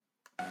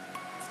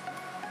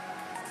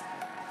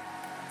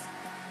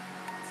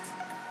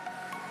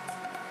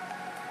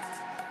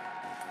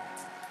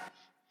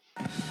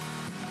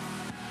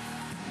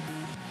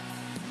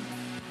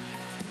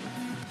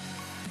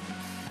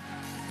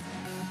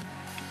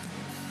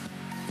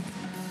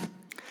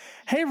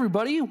Hey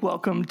everybody,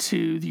 welcome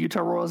to the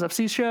Utah Royals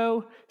FC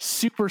show.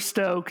 Super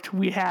stoked.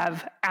 We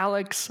have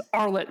Alex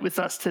Arlett with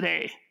us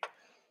today.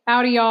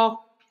 Howdy, y'all.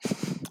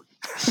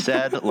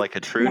 Said like a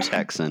true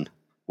Texan.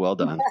 Well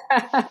done.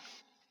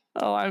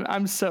 Oh,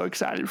 I'm so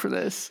excited for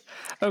this.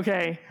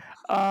 Okay,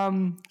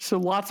 so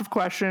lots of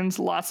questions,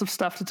 lots of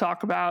stuff to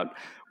talk about.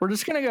 We're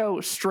just going to go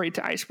straight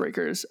to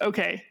icebreakers.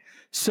 Okay,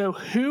 so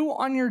who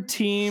on your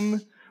team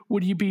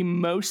would you be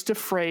most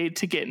afraid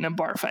to get in a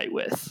bar fight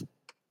with?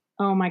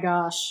 Oh my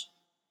gosh.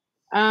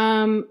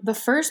 The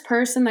first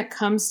person that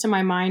comes to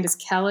my mind is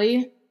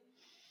Kelly.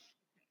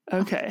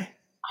 Okay.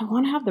 I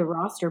want to have the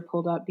roster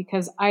pulled up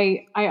because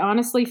I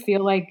honestly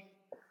feel like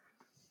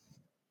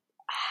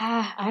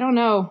I don't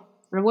know.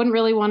 I wouldn't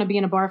really want to be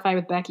in a bar fight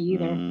with Becky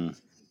either.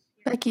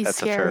 Becky's That's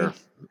scary. a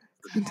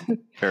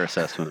fair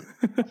assessment.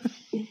 I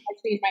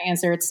changed my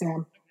answer. It's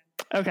Sam.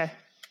 Okay.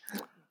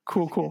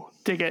 Cool.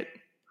 Dig it.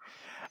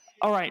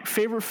 All right.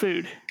 Favorite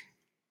food?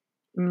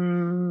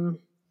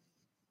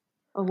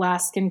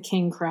 Alaskan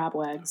king crab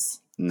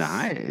legs.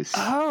 Nice.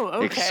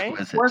 Oh, okay.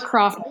 Exquisite. Or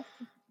crawfish.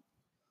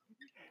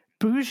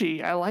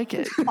 Bougie. I like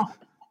it.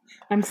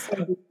 I'm so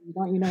bougie,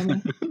 don't you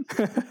know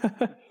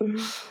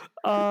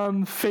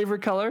me?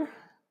 Favorite color?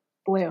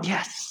 Blue.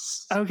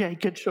 Yes. Okay,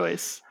 good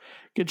choice.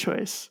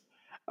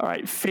 All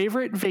right,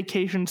 favorite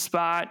vacation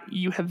spot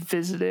you have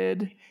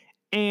visited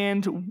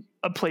and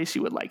a place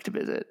you would like to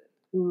visit?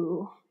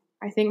 Ooh.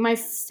 I think my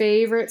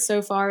favorite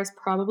so far is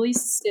probably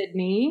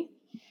Sydney.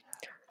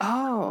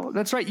 Oh,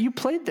 that's right. You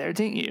played there,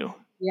 didn't you?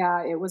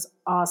 Yeah, it was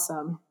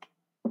awesome.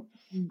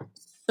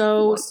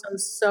 So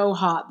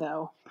hot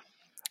though.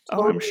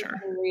 Oh, I'm sure.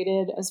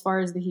 Underrated as far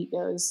as the heat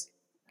goes.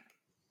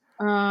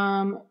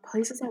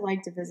 Places I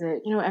like to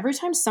visit. You know, every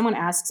time someone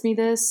asks me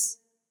this,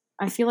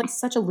 I feel like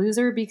such a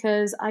loser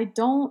because I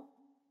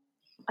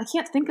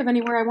can't think of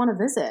anywhere I want to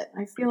visit.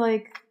 I feel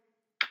like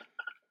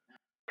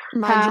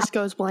Mine just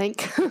goes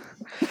blank. I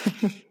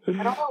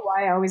don't know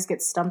why I always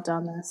get stumped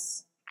on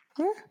this.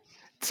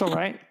 It's all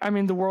right. I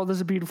mean, the world is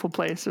a beautiful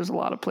place. There's a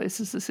lot of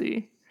places to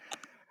see.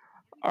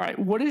 All right,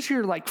 what is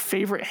your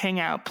favorite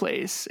hangout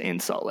place in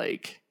Salt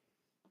Lake?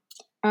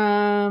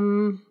 I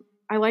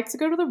like to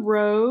go to the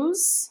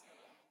Rose.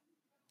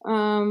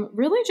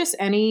 Really just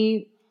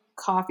any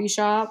coffee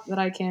shop that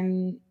I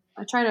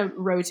try to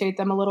rotate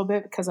them a little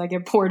bit because I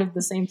get bored of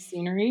the same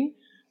scenery.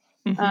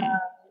 Mm-hmm. But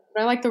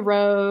I like the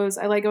Rose.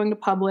 I like going to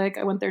Public.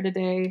 I went there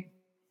today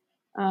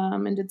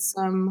and did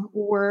some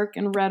work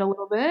and read a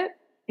little bit.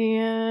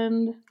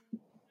 And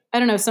I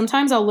don't know,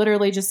 sometimes I'll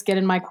literally just get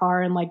in my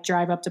car and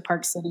drive up to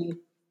Park City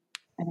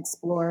and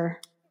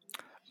explore.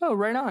 Oh,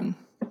 right on.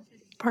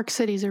 Park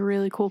City's a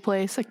really cool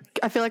place.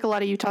 I feel like a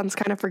lot of Utahns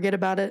kind of forget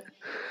about it.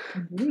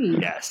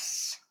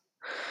 Yes.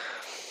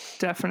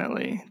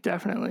 Definitely.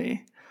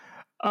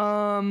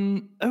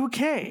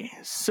 Okay,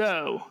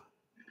 so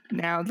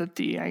now that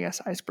the,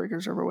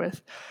 icebreakers are over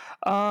with,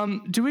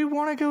 do we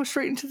want to go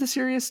straight into the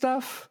serious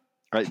stuff?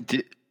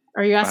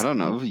 Are you asking? I don't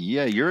know.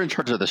 Yeah, you're in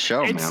charge of the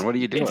show, man. What are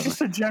you doing? It's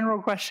just a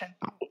general question.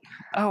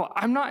 Oh,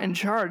 I'm not in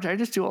charge. I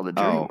just do all the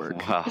dirty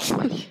work. Wow. Who's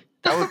in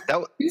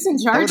That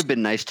charge? would have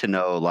been nice to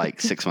know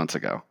 6 months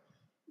ago.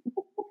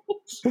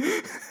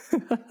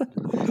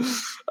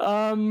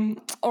 All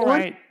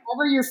right.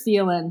 Whatever you're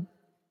feeling.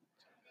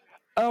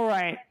 All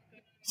right.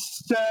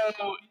 So,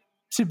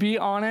 to be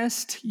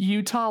honest,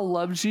 Utah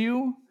loves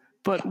you,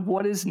 but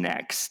what is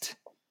next?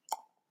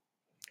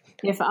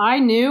 If I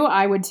knew,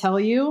 I would tell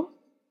you.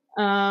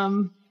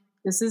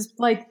 This is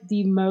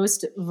the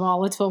most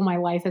volatile my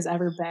life has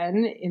ever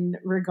been in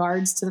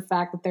regards to the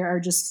fact that there are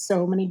just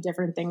so many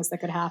different things that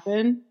could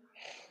happen.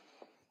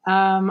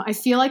 I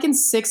feel like in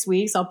 6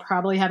 weeks, I'll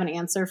probably have an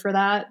answer for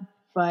that.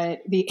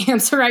 But the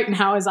answer right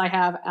now is I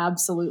have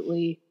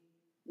absolutely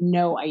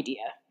no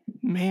idea.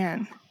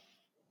 Man,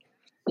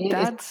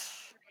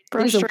 that's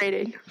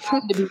frustrating.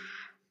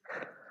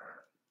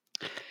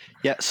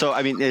 Yeah, so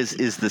I mean,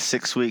 is the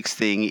 6 weeks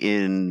thing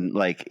in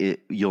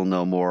you'll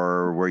know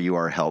more where you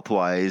are health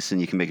wise,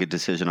 and you can make a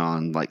decision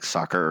on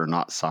soccer or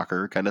not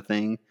soccer kind of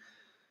thing?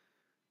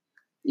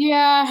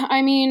 Yeah,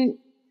 I mean,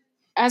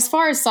 as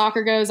far as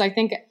soccer goes, I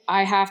think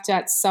I have to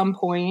at some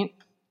point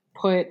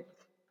put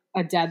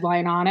a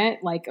deadline on it.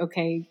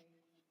 Okay,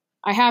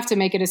 I have to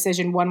make a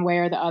decision one way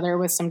or the other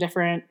with some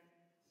different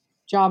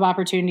job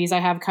opportunities I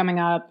have coming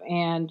up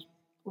and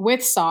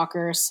with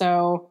soccer.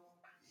 So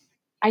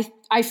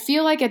I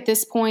feel like at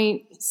this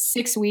point,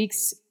 6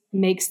 weeks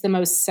makes the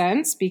most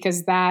sense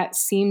because that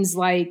seems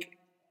like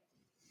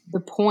the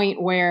point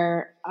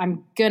where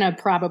I'm gonna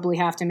probably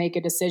have to make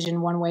a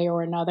decision one way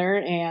or another.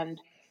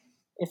 And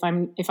if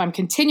I'm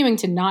continuing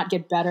to not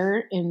get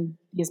better and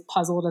be as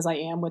puzzled as I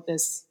am with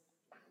this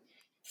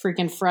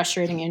freaking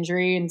frustrating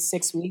injury in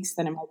 6 weeks,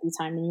 then it might be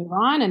time to move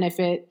on. And if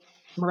it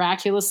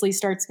miraculously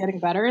starts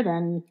getting better,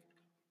 then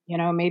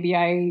maybe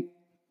I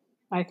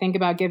think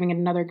about giving it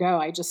another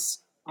go.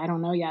 I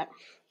don't know yet.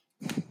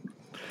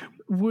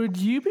 Would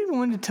you be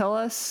willing to tell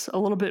us a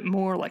little bit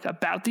more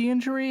about the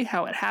injury,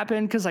 how it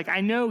happened? Because I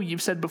know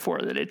you've said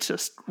before that it's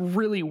just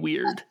really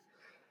weird.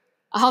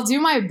 I'll do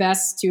my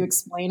best to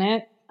explain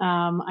it.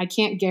 I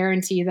can't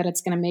guarantee that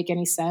it's going to make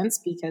any sense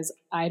because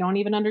I don't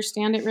even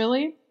understand it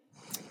really.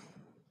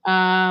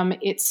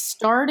 It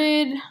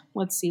started,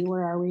 let's see,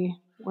 where are we?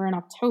 We're in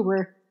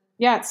October.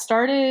 Yeah, it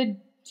started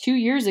 2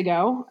 years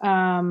ago.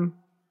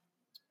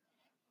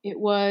 It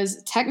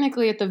was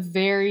technically at the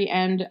very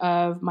end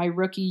of my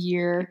rookie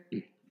year.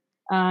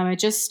 It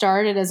just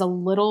started as a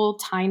little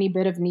tiny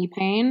bit of knee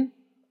pain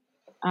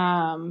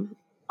on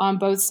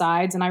both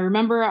sides. And I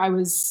remember I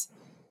was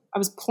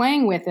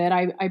playing with it.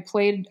 I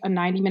played a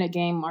 90-minute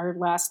game. Our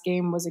last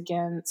game was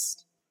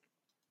against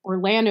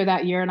Orlando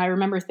that year. And I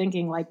remember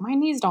thinking, like, my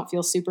knees don't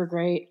feel super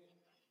great.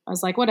 I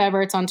was like,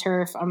 whatever, it's on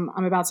turf. I'm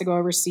about to go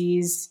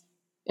overseas.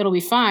 It'll be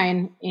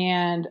fine.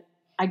 And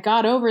I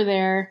got over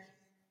there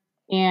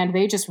and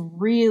they just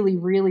really,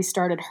 really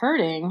started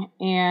hurting.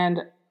 And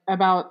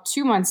about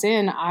 2 months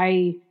in,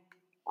 I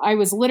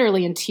was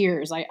literally in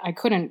tears. I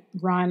couldn't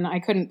run. I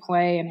couldn't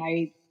play. And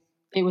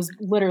it was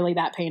literally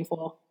that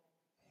painful.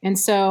 And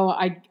so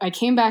I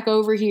came back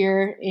over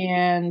here,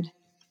 and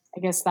I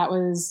guess that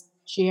was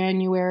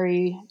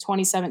January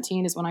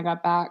 2017 is when I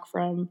got back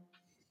from,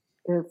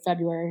 or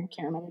February, I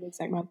can't remember the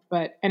exact month,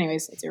 but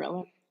anyways, it's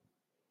irrelevant.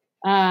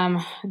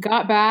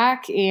 Got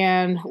back,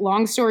 and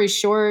long story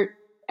short,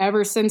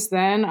 ever since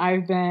then,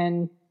 I've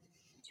been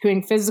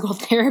doing physical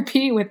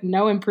therapy with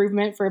no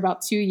improvement for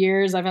about 2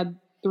 years. I've had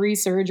 3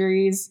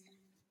 surgeries.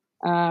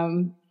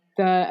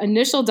 The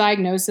initial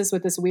diagnosis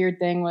with this weird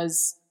thing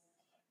was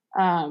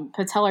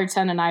patellar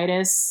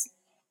tendonitis.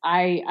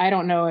 I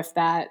don't know if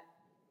that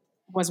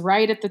was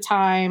right at the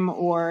time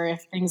or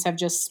if things have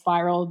just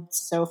spiraled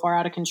so far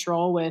out of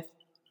control with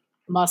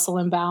muscle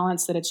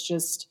imbalance that it's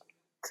just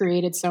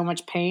created so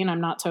much pain. I'm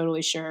not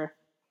totally sure.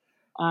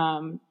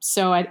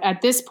 So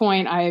at this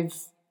point,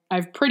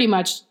 I've pretty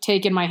much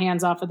taken my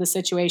hands off of the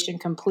situation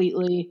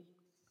completely,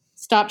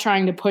 stopped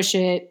trying to push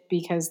it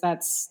because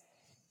that's,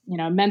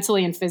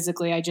 mentally and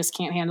physically, I just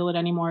can't handle it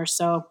anymore.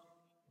 So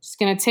just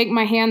going to take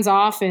my hands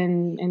off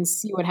and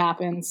see what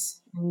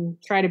happens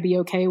and try to be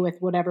okay with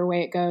whatever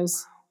way it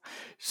goes.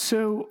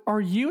 So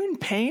are you in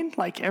pain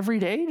like every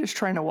day, just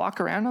trying to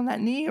walk around on that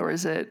knee, or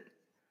is it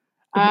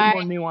a bit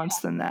more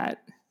nuanced than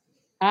that?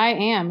 I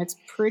am. It's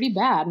pretty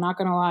bad, not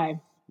going to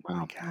lie. Oh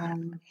my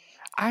God.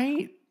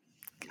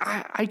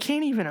 I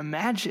can't even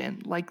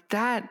imagine. Like,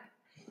 that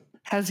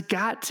has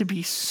got to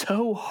be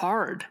so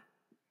hard.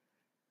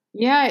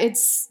 Yeah,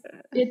 it's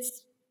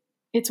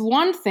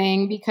one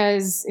thing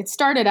because it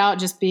started out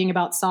just being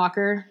about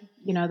soccer.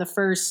 The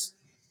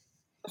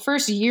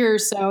first year or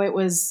so, it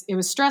was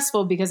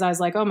stressful because I was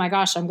like, oh my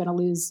gosh, I'm going to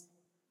lose,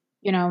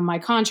 my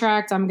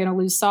contract. I'm going to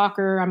lose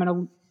soccer. I'm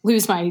going to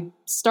lose my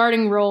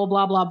starting role,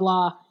 blah, blah,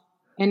 blah.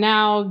 And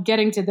now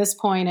getting to this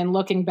point and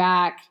looking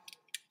back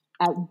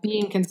at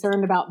being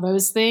concerned about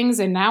those things.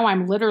 And now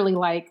I'm literally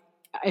like,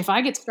 if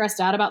I get stressed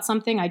out about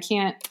something, I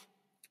can't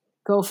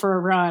go for a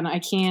run. I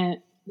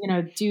can't,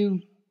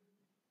 do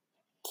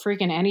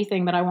freaking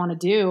anything that I want to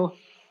do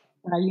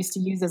that I used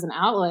to use as an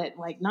outlet,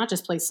 like not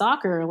just play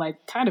soccer,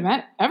 like kind of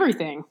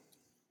everything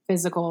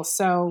physical.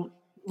 So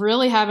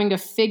really having to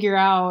figure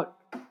out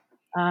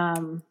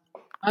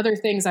other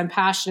things I'm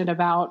passionate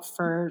about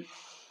for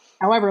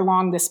however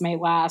long this may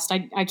last.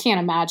 I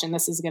can't imagine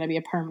this is going to be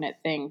a permanent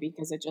thing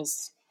because it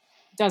just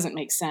doesn't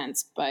make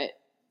sense. But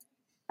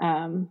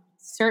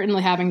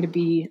certainly having to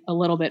be a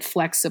little bit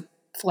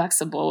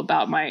flexible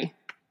about my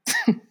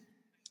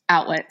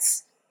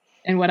outlets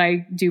and what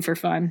I do for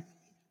fun.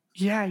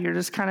 Yeah, you're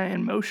just kind of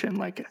in motion.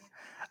 Like,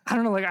 I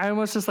don't know, like I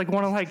almost just like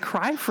want to like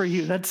cry for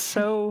you. That's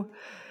so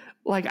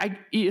like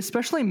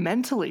especially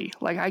mentally,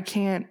 like I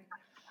can't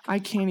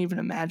even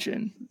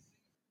imagine.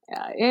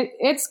 Yeah,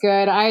 it's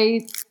good.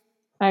 I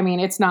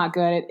mean, it's not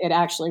good. It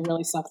actually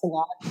really sucks a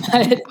lot.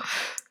 But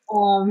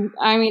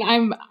I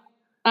mean,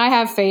 I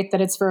have faith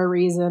that it's for a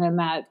reason and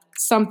that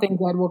something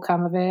good will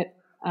come of it.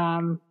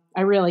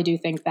 I really do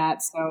think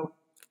that. So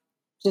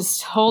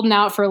just holding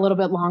out for a little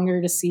bit longer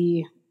to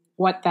see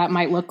what that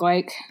might look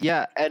like.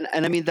 Yeah, and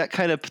I mean that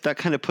kind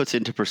of puts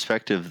into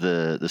perspective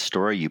the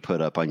story you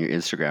put up on your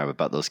Instagram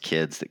about those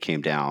kids that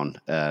came down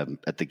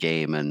at the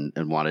game and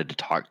wanted to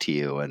talk to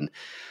you, and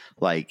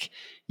like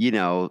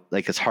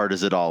like as hard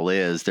as it all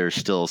is, there's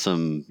still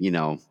some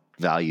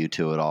value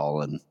to it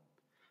all, and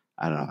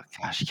I don't know.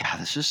 Gosh, yeah,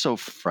 this is so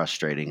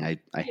frustrating. I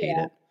hate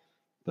it,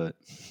 but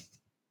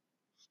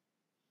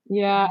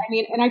yeah, I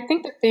mean, and I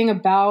think the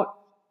thing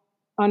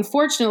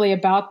unfortunately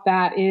about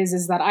that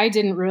is that I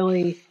didn't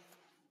really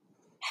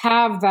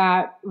have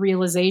that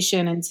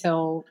realization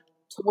until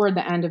toward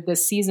the end of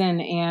this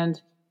season.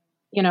 And,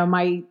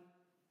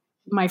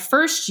 my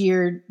first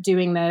year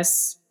doing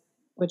this,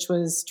 which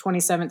was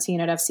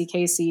 2017 at FC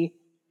Casey,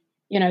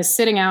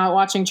 sitting out,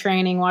 watching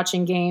training,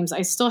 watching games,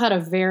 I still had a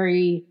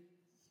very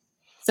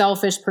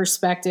selfish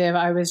perspective.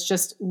 I was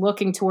just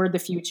looking toward the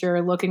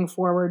future, looking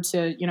forward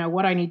to,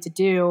 what I need to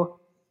do.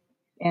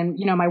 And,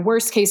 my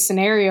worst case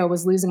scenario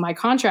was losing my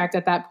contract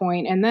at that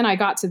point. And then I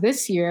got to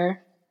this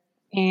year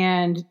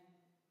and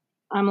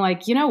I'm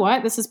like, you know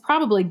what? This is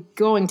probably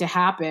going to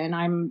happen.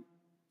 I'm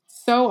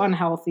so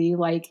unhealthy.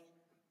 Like,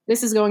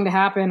 this is going to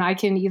happen. I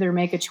can either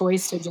make a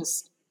choice to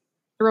just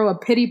throw a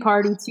pity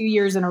party 2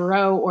 years in a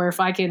row, or if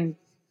I can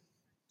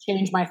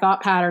change my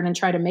thought pattern and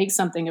try to make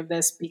something of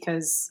this,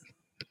 because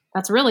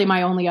that's really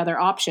my only other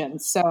option.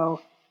 So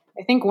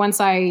I think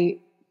once I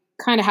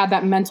kind of had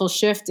that mental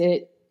shift,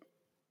 it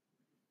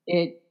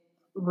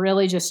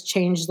really just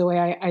changed the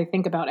way I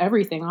think about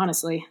everything,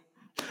 honestly.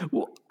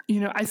 Well,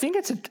 I think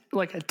it's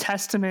like a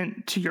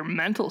testament to your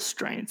mental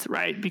strength,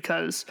 right?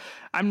 Because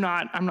I'm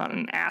not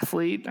an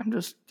athlete. I'm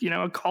just,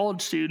 a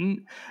college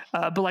student.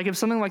 But like if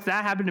something like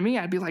that happened to me,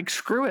 I'd be like,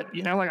 screw it.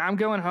 Like I'm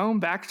going home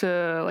back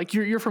to like,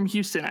 you're from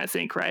Houston, I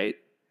think, right?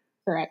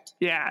 Correct.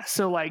 Yeah.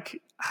 So like,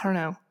 I don't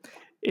know.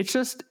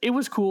 It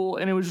was cool.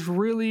 And it was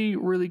really,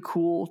 really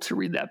cool to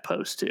read that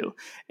post too.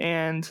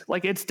 And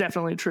like, it's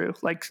definitely true.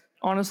 Like,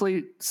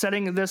 honestly,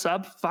 setting this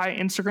up via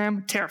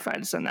Instagram, terrified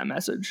to send that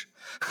message.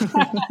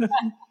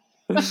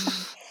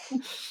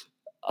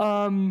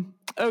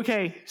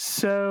 Okay,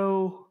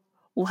 so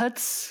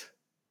let's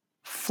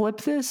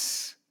flip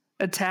this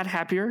a tad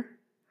happier.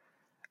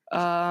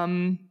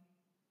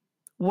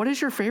 What is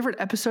your favorite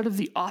episode of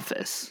The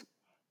Office?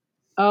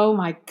 Oh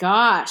my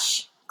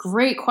gosh.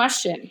 Great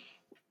question.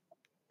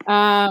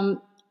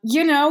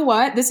 You know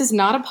what? This is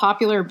not a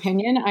popular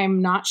opinion.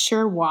 I'm not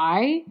sure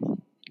why.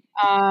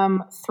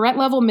 Threat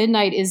Level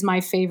Midnight is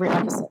my favorite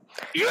episode.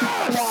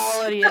 Yes!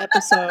 Quality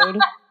episode.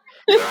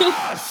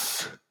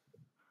 Yes!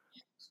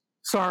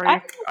 Sorry,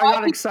 I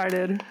got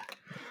excited.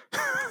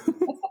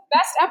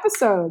 Best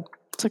episode.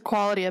 It's a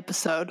quality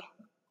episode.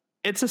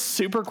 It's a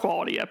super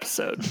quality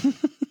episode.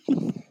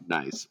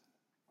 Nice.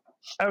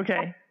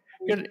 Okay,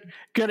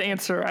 good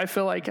answer. I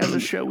feel like as a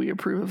show we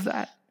approve of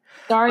that.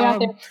 Sorry out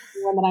there for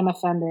anyone that I'm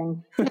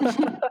offending. I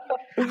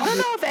don't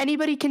know if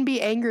anybody can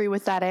be angry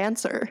with that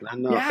answer. I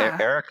know.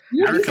 Yeah.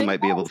 Erica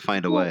might be able to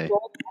find a way.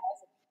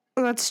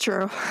 That's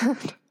true.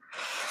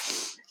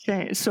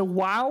 Okay, so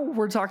while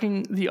we're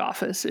talking The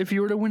Office, if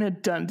you were to win a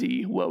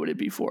Dundie, what would it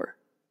be for?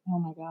 Oh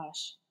my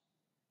gosh.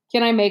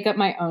 Can I make up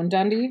my own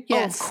Dundie?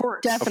 Yes, of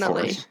course.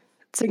 definitely. Of course.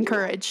 It's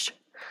encouraged.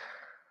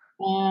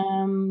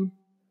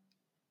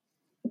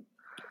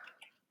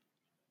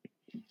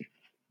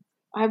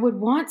 I would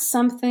want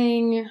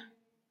something.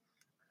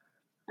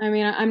 I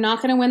mean, I'm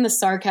not going to win the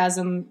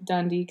sarcasm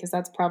Dundie because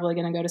that's probably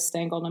going to go to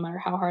Stangle no matter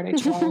how hard I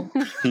try.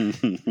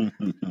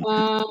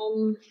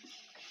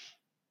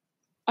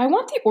 I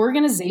want the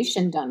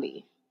organization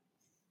Dundie.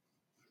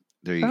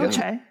 There you go.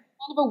 Okay. Kind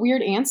of a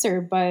weird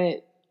answer,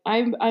 but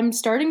I'm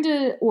starting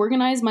to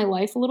organize my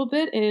life a little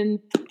bit, and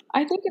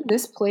I think in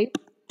this place,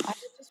 I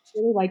would just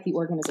really like the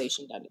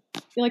organization Dundie.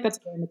 I feel like that's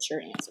a very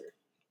mature answer.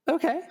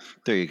 Okay.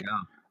 There you go.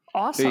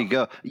 Awesome. There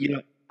you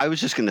go. I was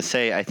just going to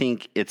say, I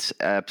think it's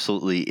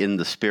absolutely in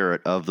the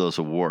spirit of those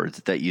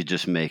awards that you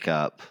just make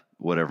up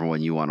whatever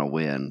one you want to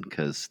win,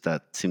 because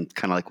that seemed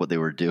kind of like what they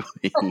were doing.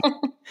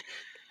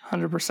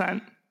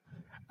 100%.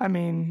 I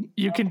mean,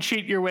 you can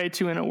cheat your way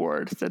to an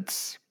award.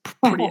 That's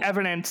pretty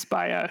evidenced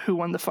by who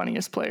won the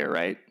funniest player,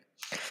 right?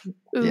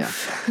 Oof. Yeah.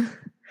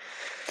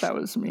 That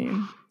was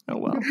mean. Oh,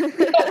 well.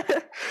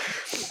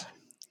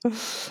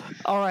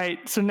 All right.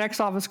 So next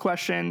Office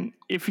question.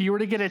 If you were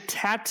to get a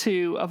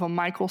tattoo of a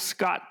Michael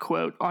Scott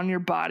quote on your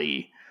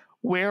body,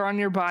 where on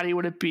your body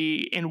would it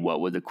be and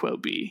what would the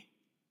quote be?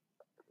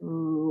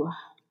 Ooh.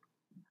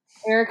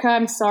 Erica,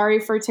 I'm sorry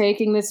for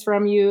taking this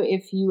from you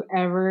if you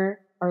ever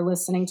are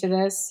listening to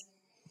this,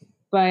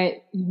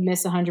 but you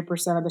miss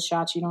 100% of the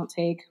shots you don't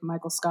take.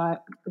 Michael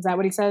Scott. Is that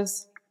what he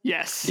says?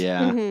 Yes.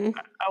 Yeah. Mhm.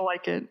 I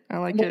like it. I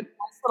like There's it. a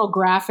nice little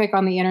graphic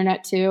on the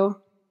internet too.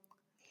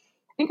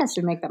 I think I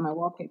should make that my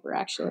wallpaper,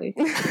 actually.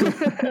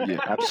 Yeah,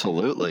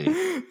 absolutely.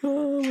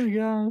 Oh my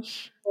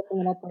gosh. Looking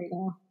it up right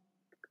now.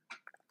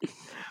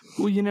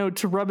 Well,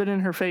 to rub it in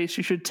her face,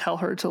 you should tell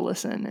her to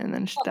listen, and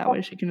then that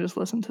way she can just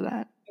listen to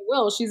that. I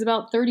will. She's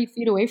about 30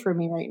 feet away from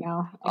me right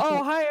now.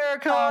 Oh, hi,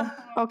 Erica.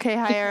 Okay,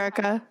 hi,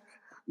 Erica.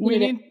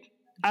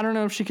 I don't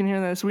know if she can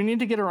hear this. We need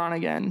to get her on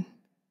again.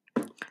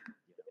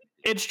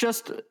 It's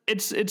just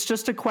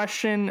a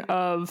question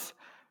of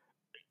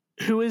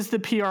who is the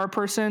PR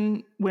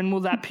person? When will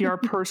that PR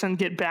person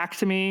get back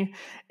to me?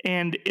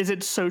 And is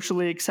it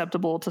socially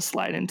acceptable to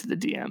slide into the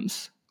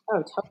DMs?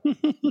 Oh,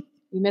 totally.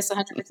 You miss 100%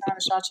 of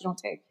the shots you don't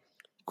take.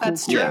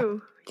 That's Yeah.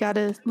 true. Got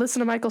to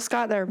listen to Michael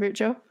Scott there, Boot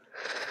Joe.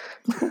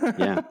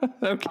 Yeah.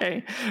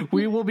 Okay.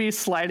 We will be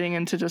sliding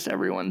into just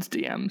everyone's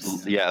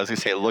DMs. Yeah, I was going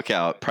to say, look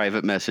out.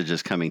 Private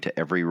messages coming to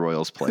every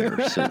Royals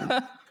player soon.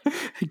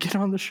 Get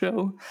on the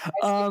show.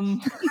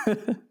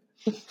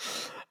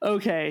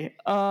 Okay.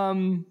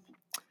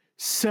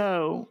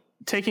 So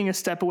taking a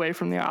step away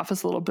from The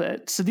Office a little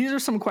bit. So these are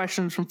some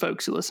questions from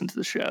folks who listen to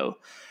the show.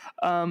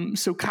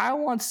 So Kyle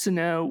wants to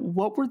know,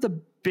 what were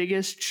the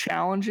biggest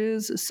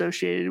challenges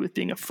associated with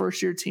being a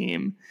first-year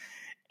team,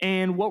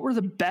 and what were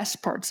the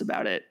best parts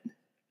about it?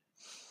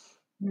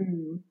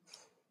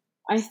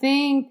 I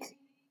think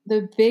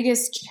the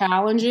biggest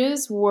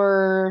challenges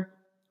were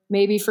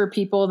maybe for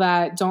people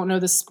that don't know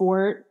the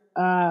sport,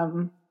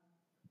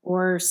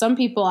 or some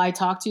people I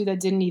talked to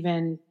that didn't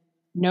even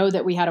know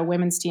that we had a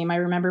women's team. I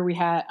remember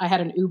I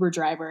had an Uber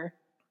driver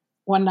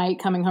one night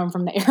coming home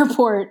from the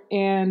airport,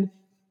 and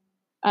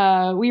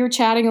we were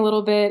chatting a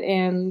little bit,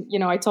 and,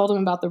 I told him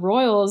about the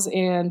Royals,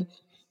 and,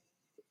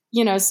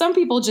 some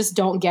people just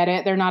don't get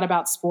it. They're not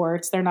about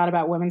sports. They're not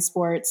about women's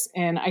sports.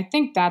 And I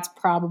think that's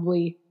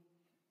probably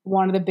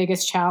one of the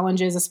biggest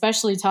challenges,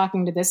 especially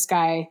talking to this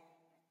guy,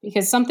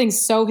 because something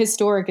so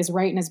historic is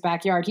right in his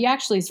backyard. He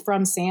actually is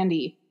from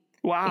Sandy.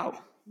 Wow.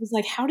 He was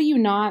like, how do you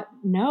not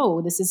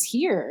know this is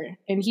here?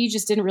 And he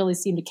just didn't really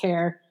seem to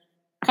care.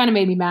 Kind of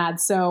made me mad.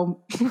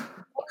 So I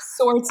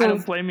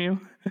don't blame you.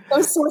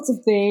 Those sorts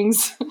of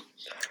things.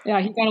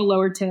 Yeah, he got a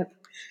lower tip.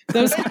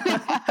 Those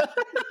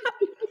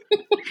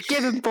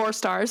Give him 4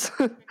 stars.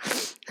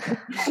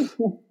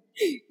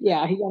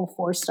 Yeah, he got a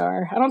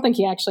 4-star. I don't think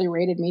he actually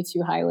rated me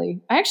too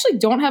highly. I actually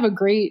don't have a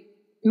great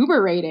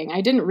Uber rating.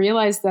 I didn't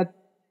realize that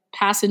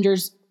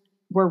passengers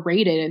were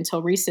rated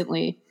until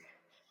recently.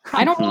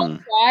 I don't know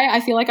why.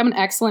 I feel like I'm an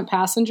excellent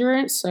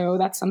passenger, so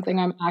that's something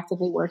I'm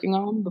actively working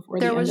on before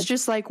there was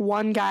just like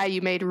one guy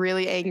you made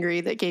really angry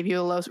that gave you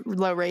a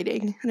low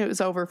rating, and it was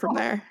over from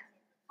there.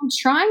 I'm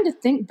trying to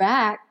think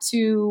back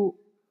to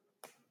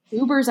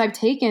Ubers I've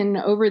taken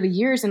over the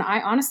years, and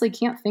I honestly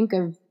can't think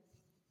of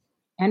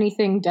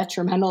anything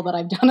detrimental that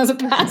I've done as a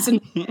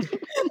passenger.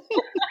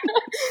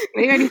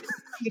 Maybe I need to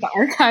see the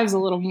archives a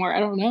little more.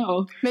 I don't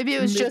know. Maybe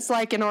it was just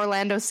like an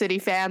Orlando City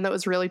fan that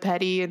was really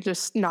petty and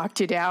just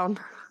knocked you down.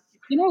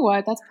 You know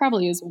what? That's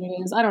probably is what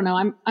it is. I don't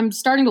know. I'm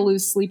starting to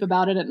lose sleep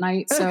about it at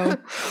night, so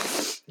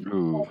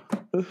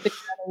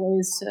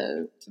ways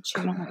to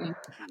channel it.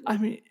 I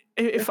mean,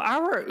 if I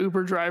were an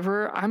Uber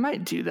driver, I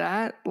might do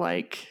that.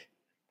 Like,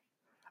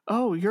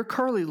 oh, you're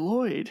Carly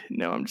Lloyd.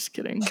 No, I'm just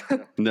kidding.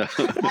 No.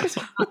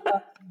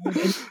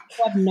 You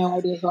have no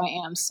idea who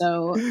I am,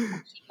 so you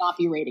should not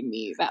be rating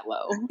me that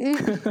low.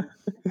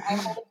 I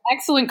had an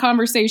excellent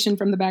conversation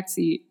from the back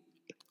seat.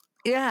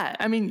 Yeah,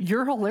 I mean,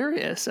 you're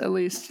hilarious. At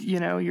least,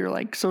 your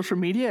like social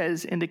media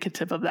is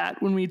indicative of that.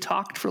 When we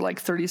talked for like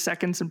 30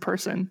 seconds in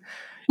person,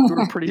 you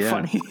were pretty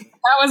funny.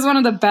 That was one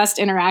of the best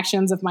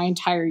interactions of my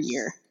entire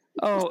year.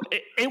 Oh,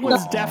 it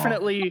was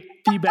definitely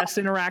the best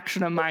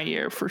interaction of my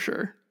year for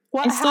sure.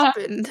 What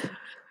happened?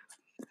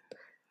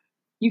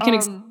 You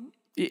can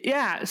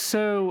yeah,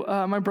 so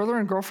my brother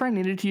and girlfriend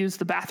needed to use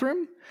the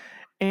bathroom,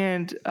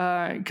 and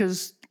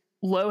because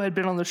Lo had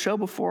been on the show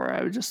before,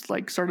 I just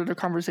like started a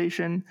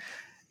conversation,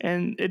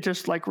 and it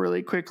just like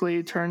really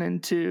quickly turned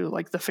into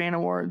like the fan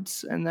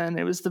awards, and then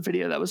it was the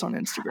video that was on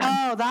Instagram.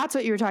 Oh, that's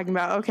what you were talking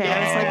about. Okay, Yeah.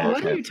 I was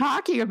like, what are you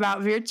talking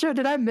about, Vircho?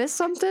 Did I miss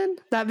something?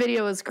 That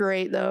video was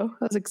great, though.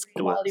 That was a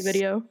quality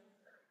video.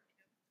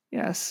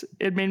 Yes,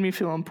 it made me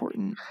feel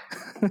important.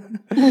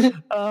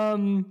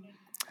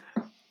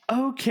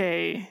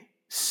 Okay,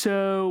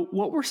 so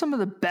what were some of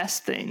the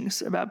best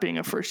things about being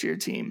a first-year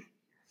team?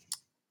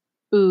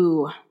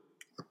 Ooh,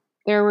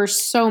 there were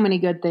so many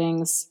good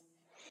things.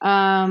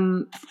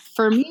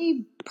 For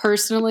me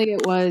personally,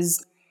 it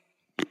was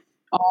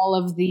all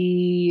of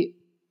the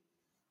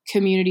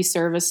community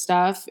service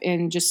stuff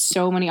and just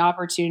so many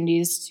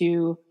opportunities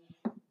to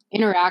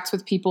interact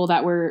with people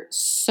that were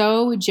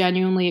so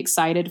genuinely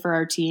excited for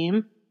our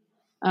team.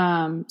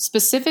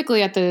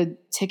 Specifically at the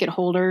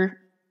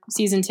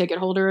season ticket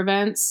holder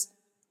events.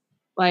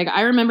 Like,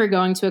 I remember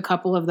going to a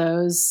couple of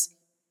those.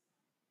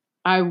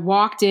 I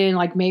walked in,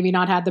 like, maybe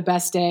not had the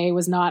best day,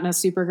 was not in a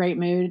super great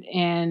mood,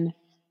 and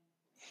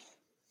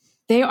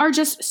they are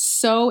just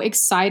so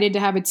excited to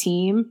have a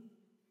team.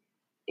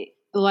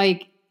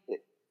 Like,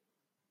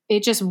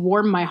 it just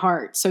warmed my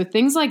heart. So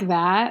things like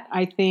that,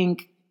 I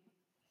think,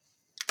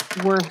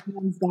 were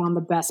hands down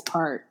the best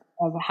part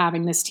of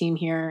having this team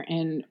here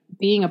and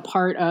being a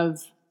part of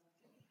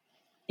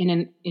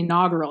an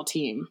inaugural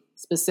team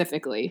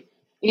specifically.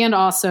 And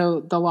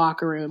also the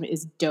locker room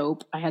is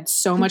dope. I had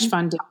so much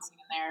fun dancing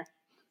in there.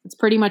 It's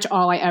pretty much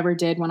all I ever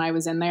did when I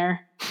was in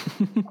there.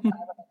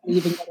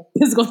 Leaving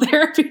physical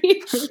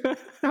therapy. Oh,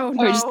 I would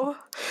just have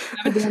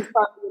a dance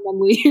party and then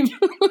leave.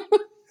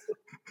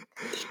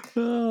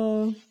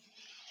 Oh,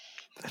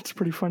 that's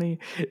pretty funny.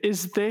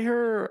 Is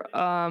there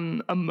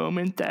a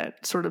moment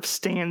that sort of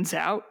stands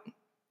out?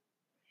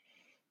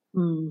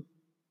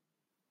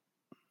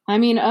 I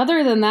mean,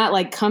 other than that,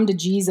 like, come to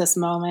Jesus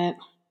moment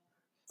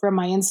from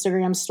my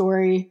Instagram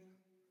story,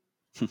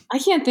 I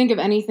can't think of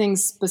anything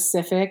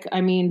specific.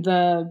 I mean,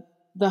 the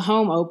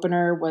home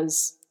opener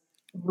was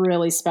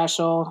really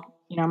special.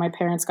 My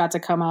parents got to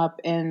come up,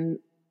 and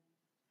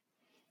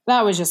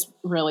that was just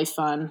really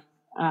fun.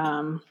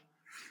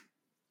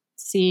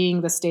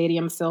 Seeing the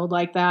stadium filled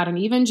like that, and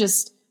even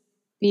just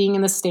being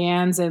in the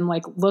stands and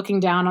like looking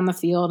down on the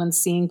field and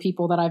seeing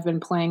people that I've been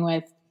playing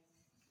with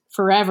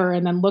forever,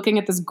 and then looking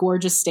at this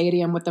gorgeous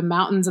stadium with the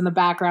mountains in the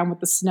background with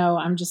the snow,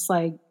 I'm just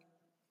like,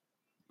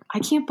 I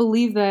can't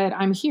believe that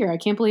I'm here. I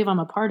can't believe I'm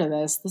a part of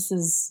this. This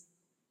is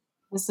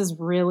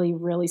really,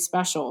 really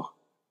special.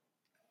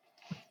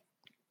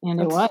 And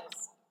it was.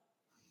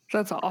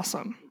 That's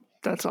awesome.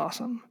 That's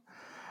awesome.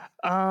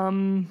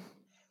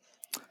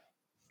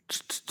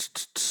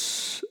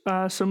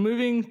 So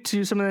moving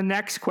to some of the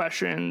next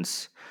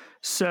questions.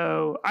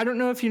 So I don't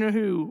know if you know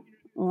who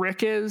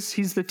Rick is.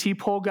 He's the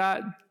T-pole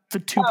guy, the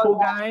two-pole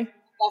guy.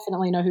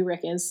 Definitely know who Rick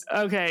is.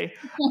 Okay.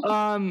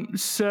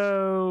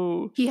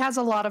 So He has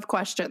a lot of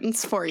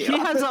questions for you. he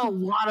has a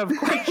lot of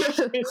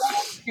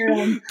questions.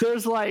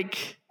 There's like,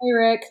 Hey,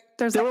 Rick.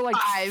 there were like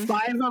five.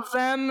 5 of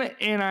them,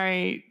 and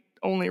I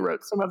only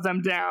wrote some of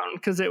them down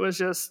because it was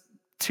just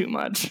too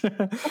much.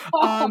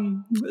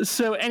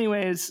 So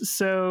anyways,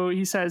 so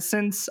he says,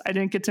 since I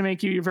didn't get to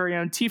make you your very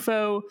own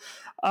TIFO,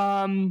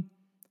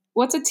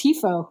 What's a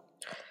TIFO?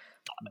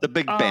 The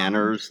big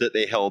banners that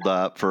they held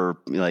up for,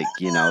 like,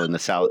 you know, in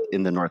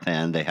the North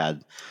End, they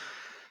had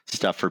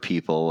stuff for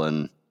people,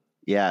 and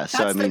yeah.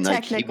 So That's I mean, the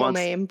like, technical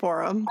name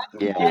for him.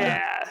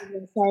 yeah.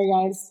 Sorry,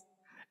 guys.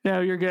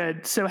 No, you're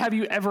good. So have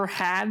you ever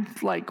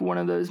had like one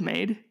of those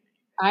made?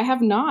 I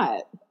have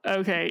not.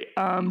 Okay.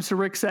 So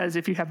Rick says,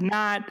 if you have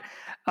not,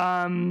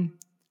 what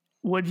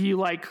would you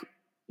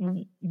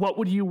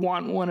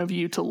want one of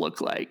you to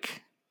look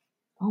like?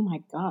 Oh my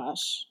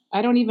gosh.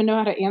 I don't even know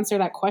how to answer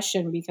that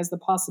question because the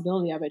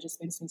possibility of it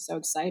just makes me so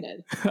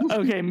excited.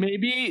 Okay,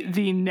 maybe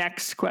the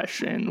next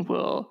question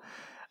will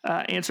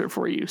answer it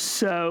for you.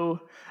 So,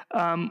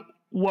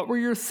 what were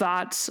your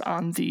thoughts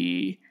on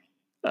the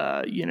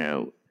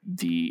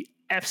FCKC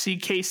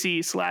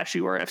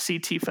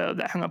 /URFC TIFO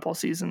that hung up all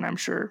season? I'm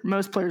sure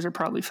most players are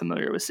probably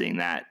familiar with seeing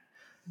that.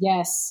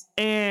 Yes.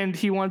 And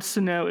he wants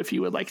to know if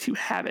you would like to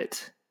have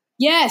it.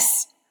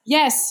 Yes.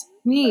 Yes.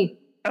 Me.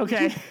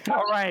 Okay.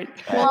 All right.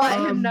 We'll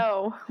let him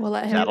know.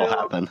 That'll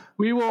happen.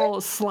 We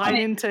will slide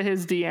into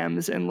his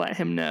DMs and let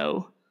him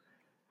know.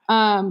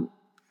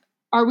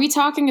 Are we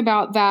talking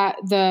about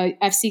the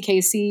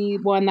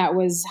FCKC one that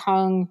was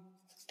hung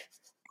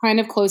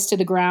kind of close to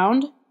the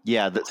ground?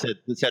 Yeah, that said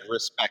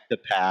respect the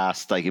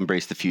past, like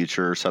embrace the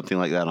future, or something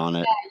like that on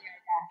it.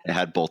 Yeah. It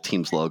had both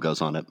teams' logos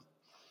on it.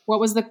 What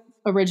was the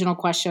original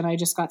question? I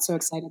just got so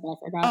excited that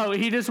I forgot. Oh,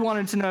 he just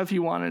wanted to know if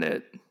you wanted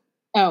it.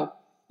 Oh,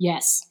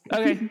 yes.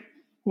 Okay.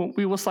 Well,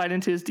 we will slide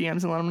into his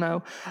DMs and let him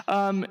know.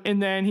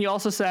 And then he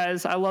also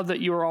says, I love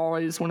that you were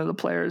always one of the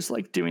players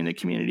like doing the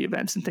community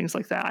events and things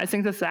like that. I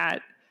think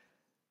that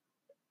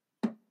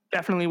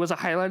definitely was a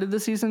highlight of the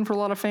season for a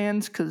lot of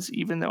fans, because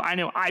even though I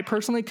know I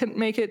personally couldn't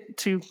make it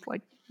to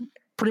like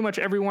pretty much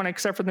everyone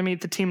except for the Meet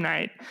the Team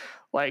night,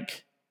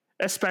 like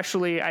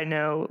especially I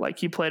know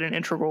like you played an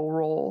integral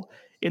role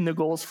in the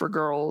Goals for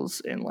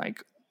Girls, and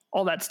like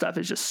all that stuff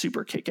is just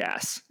super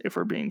kick-ass, if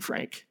we're being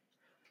frank.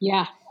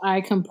 Yeah,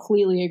 I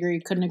completely agree.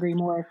 Couldn't agree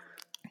more.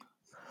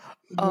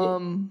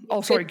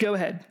 Sorry, go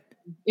ahead.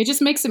 It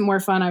just makes it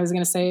more fun. I was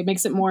going to say it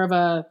makes it more of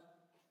a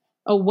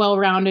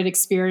well-rounded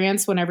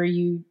experience whenever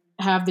you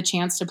have the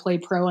chance to play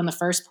pro in the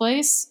first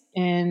place.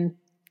 And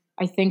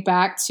I think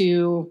back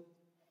to,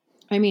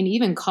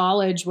 even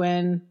college,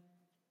 when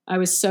I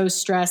was so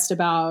stressed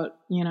about,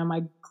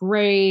 my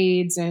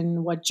grades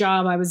and what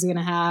job I was going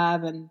to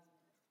have, and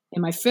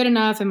am I fit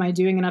enough? Am I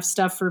doing enough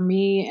stuff for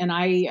me? And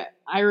I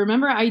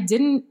remember I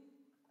didn't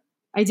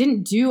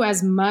do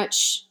as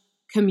much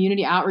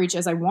community outreach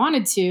as I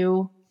wanted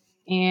to.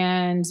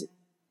 And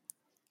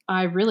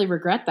I really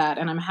regret that.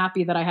 And I'm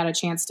happy that I had a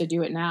chance to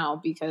do it now,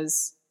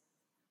 because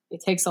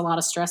it takes a lot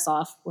of stress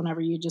off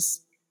whenever you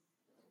just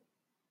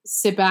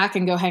sit back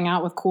and go hang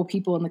out with cool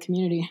people in the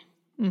community.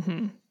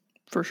 Mm-hmm.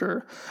 For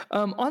sure.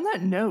 On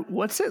that note,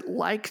 what's it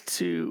like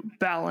to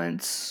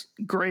balance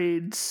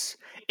grades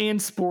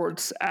and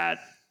sports at,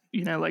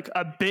 like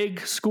a big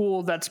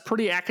school that's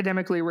pretty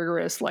academically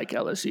rigorous like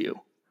LSU?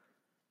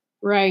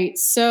 Right.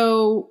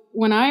 So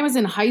when I was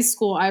in high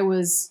school, I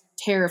was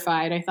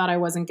terrified. I thought I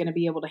wasn't going to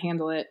be able to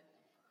handle it.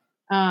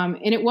 And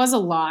it was a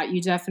lot.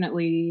 You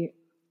definitely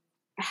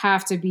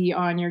have to be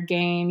on your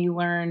game. You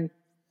learn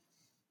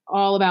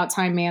all about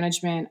time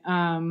management.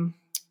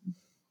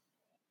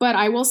 But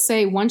I will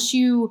say, once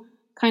you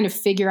kind of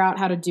figure out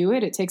how to do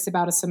it, it takes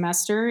about a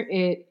semester.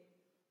 It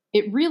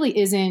really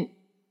isn't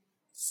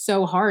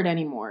so hard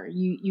anymore.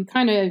 You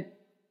kind of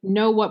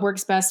know what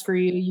works best for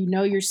you. You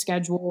know your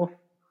schedule.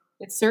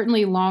 It's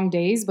certainly long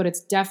days, but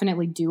it's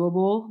definitely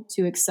doable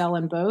to excel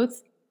in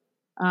both.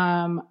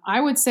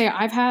 I would say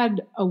I've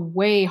had a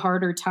way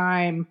harder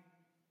time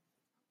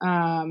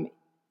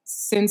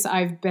since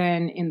I've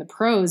been in the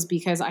pros,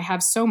 because I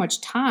have so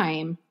much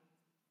time.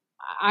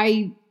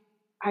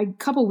 A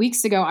couple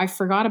weeks ago, I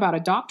forgot about a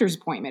doctor's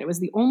appointment. It was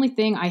the only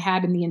thing I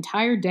had in the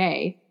entire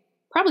day,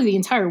 probably the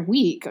entire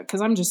week,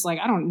 because I'm just like,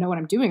 I don't know what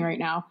I'm doing right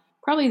now.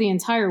 Probably the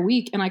entire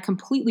week, and I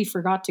completely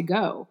forgot to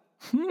go.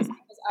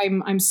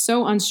 I'm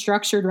so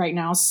unstructured right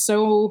now,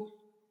 so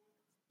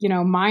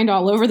mind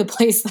all over the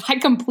place, that I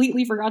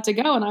completely forgot to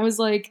go. And I was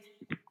like,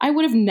 I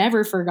would have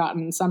never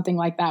forgotten something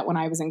like that when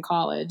I was in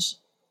college.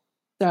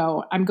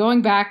 So I'm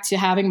going back to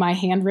having my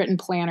handwritten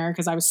planner,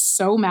 because I was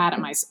so mad at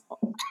myself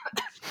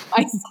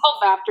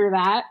after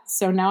that.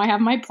 So now I have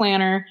my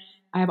planner.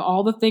 I have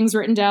all the things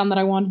written down that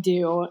I want to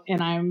do,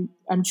 and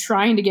I'm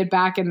trying to get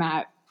back in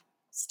that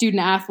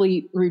student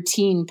athlete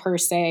routine per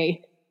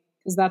se,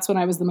 because that's when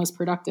I was the most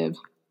productive.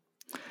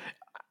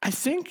 I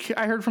think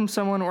I heard from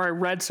someone or I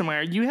read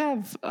somewhere you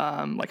have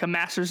like a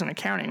master's in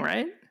accounting,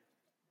 right?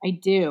 I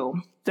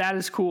do. That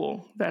is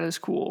cool.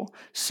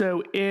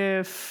 So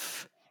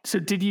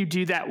did you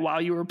do that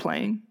while you were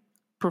playing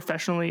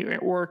professionally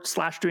or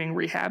 / doing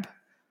rehab?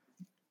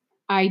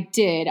 I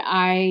did.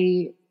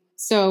 I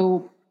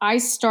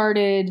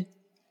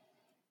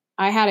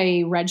had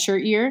a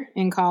redshirt year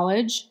in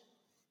college.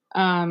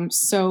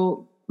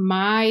 So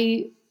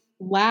my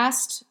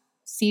last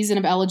season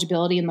of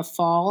eligibility in the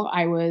fall,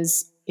 I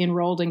was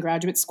enrolled in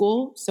graduate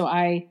school. So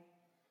I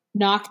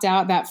knocked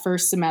out that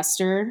first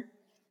semester,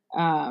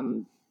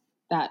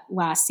 that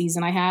last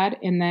season I had.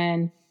 And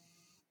then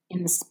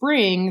in the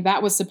spring,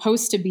 that was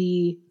supposed to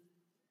be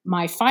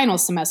my final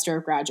semester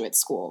of graduate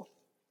school.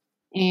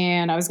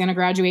 And I was going to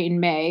graduate in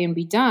May and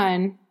be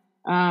done.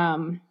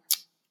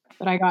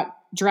 But I got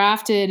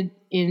drafted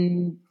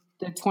in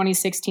the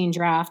 2016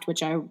 draft,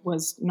 which I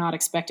was not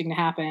expecting to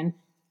happen.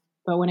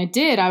 But when it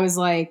did, I was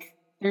like,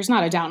 there's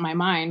not a doubt in my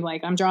mind.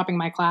 Like, I'm dropping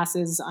my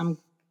classes. I'm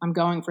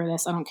going for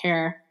this. I don't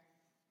care.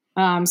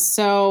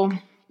 So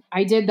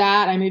I did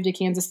that. I moved to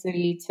Kansas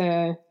City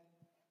to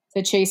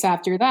chase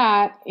after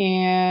that.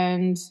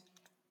 And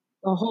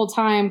the whole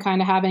time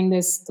kind of having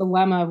this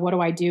dilemma of what do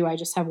I do? I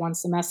just have one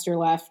semester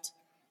left.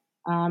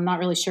 I'm not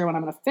really sure when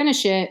I'm going to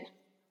finish it.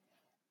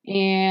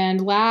 And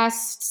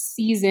last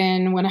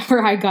season,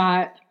 whenever I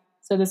got,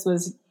 so this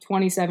was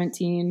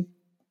 2017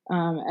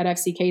 at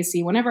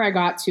FCKC, whenever I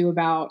got to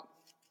about,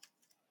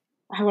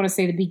 I want to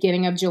say the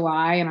beginning of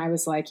July, and I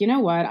was like, you know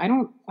what?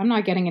 I'm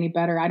not getting any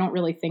better. I don't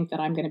really think that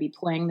I'm going to be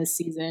playing this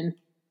season.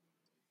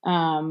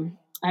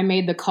 I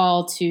made the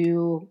call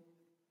to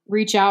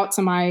reach out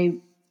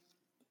to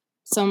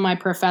some of my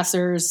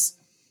professors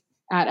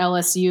at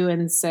LSU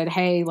and said,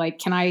 hey, like,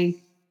 can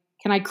I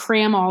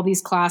cram all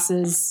these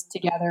classes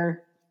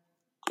together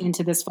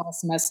into this fall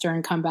semester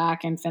and come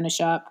back and finish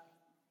up?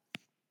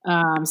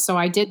 So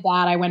I did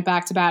that. I went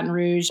back to Baton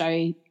Rouge.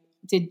 I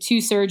did 2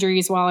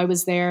 surgeries while I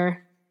was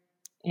there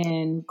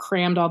and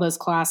crammed all those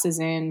classes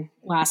in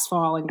last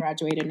fall and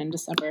graduated in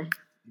December.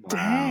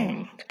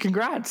 Dang.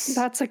 Congrats.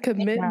 That's a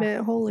commitment.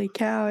 Yeah. Holy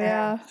cow.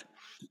 Yeah.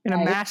 And a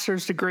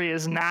master's degree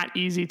is not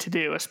easy to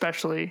do,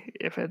 especially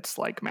if it's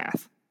like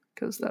math,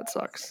 because that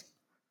sucks.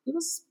 It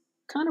was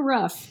kind of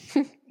rough.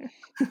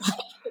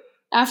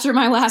 After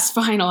my last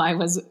final, I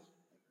was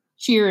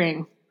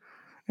cheering.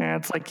 Yeah,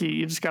 it's like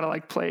you just got to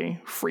like play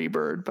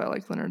Freebird by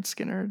like Leonard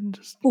Skinner and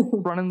just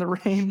run in the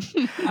rain.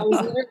 I was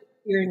literally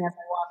cheering as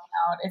I walked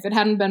out. If it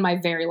hadn't been my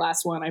very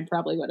last one, I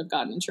probably would have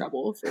gotten in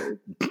trouble for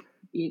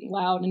being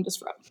loud and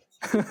disruptive.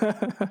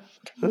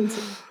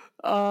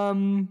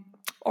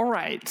 All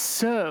right.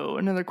 So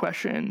another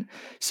question.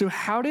 So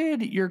how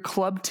did your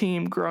club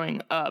team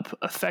growing up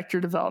affect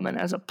your development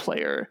as a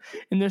player?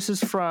 And this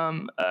is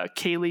from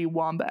Kaylee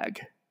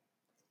Wambag.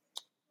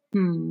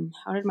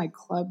 How did my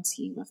club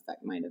team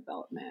affect my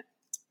development?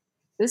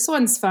 This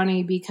one's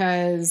funny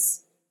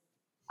because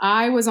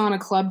I was on a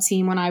club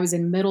team when I was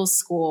in middle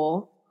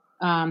school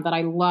that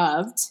I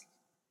loved.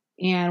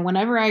 And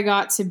whenever I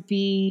got to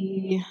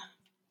be,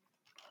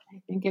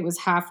 I think it was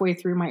halfway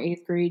through my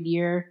 8th grade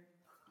year,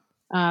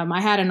 I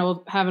had an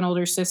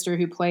older sister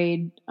who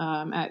played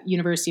at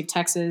University of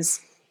Texas.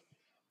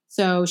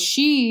 So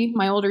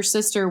my older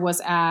sister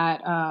was at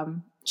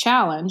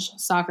Challenge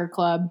Soccer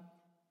Club.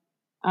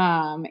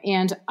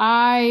 And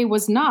I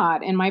was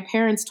not. And my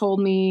parents told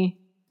me,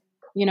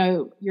 you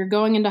know, you're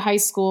going into high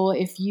school.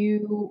 If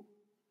you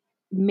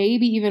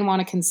maybe even want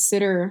to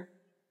consider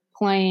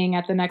playing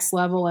at the next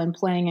level and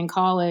playing in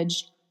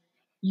college,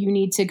 you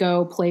need to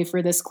go play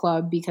for this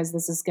club because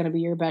this is going to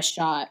be your best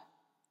shot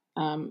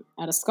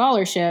at a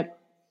scholarship.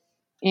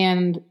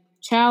 And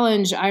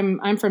Challenge,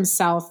 I'm from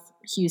South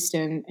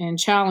Houston, and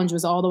Challenge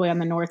was all the way on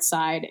the north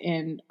side.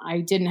 And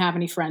I didn't have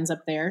any friends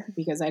up there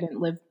because I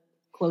didn't live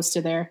close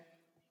to there.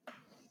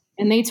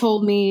 And they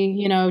told me,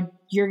 you know,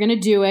 you're going to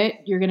do it.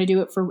 You're going to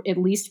do it for at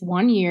least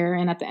 1 year.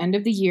 And at the end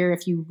of the year,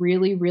 if you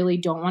really, really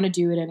don't want to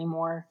do it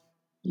anymore,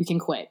 you can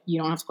quit. You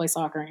don't have to play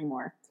soccer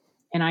anymore.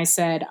 And I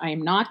said,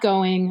 I'm not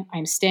going.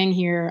 I'm staying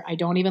here. I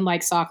don't even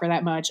like soccer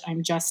that much.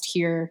 I'm just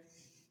here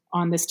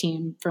on this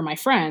team for my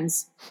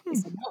friends. They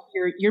said,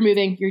 no, you're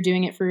moving. You're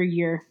doing it for a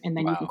year, and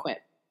then you can quit.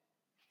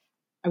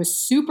 I was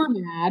super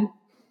mad.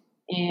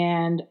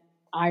 And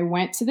I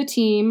went to the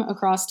team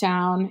across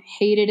town,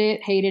 hated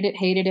it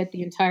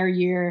the entire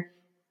year.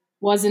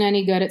 Wasn't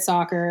any good at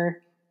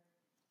soccer.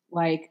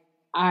 Like,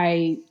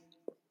 I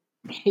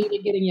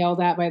hated getting yelled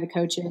at by the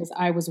coaches.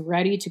 I was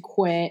ready to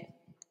quit.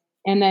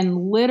 And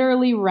then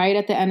literally right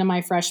at the end of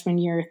my freshman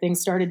year, things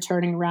started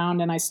turning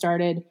around and I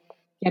started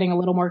getting a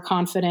little more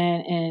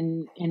confident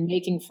in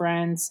making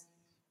friends.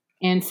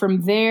 And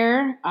from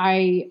there,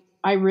 I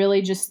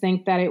really just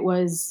think that it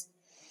was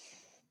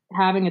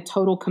having a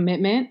total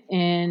commitment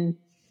and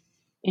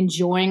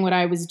enjoying what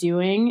I was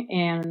doing,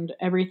 and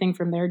everything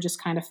from there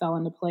just kind of fell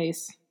into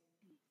place.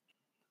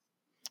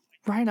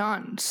 Right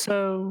on.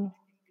 So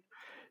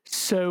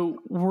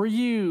were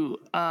you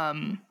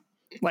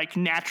like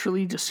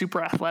naturally just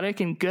super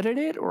athletic and good at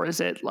it, or is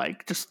it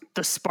like just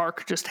the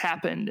spark just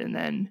happened and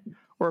then,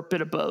 or a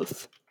bit of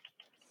both?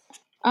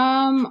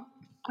 I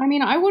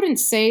mean, I wouldn't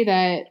say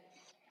that.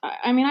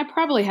 I mean, I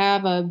probably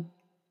have a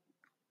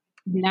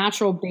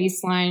natural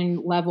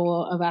baseline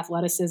level of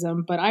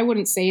athleticism, but I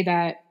wouldn't say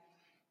that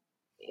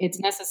it's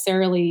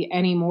necessarily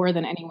any more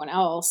than anyone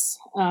else.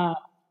 I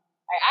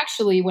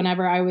actually,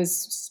 whenever I was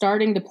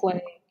starting to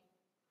play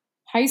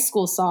high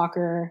school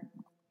soccer,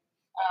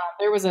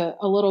 there was a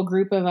little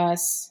group of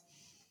us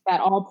that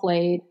all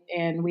played,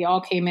 and we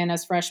all came in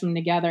as freshmen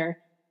together.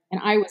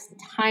 And I was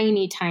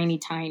tiny, tiny,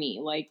 tiny,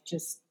 like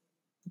just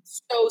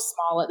so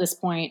small at this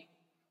point.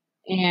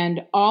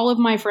 And all of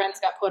my friends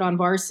got put on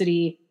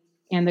varsity,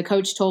 and the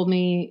coach told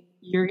me,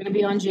 "You're going to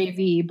be on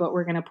JV, but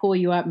we're going to pull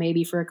you up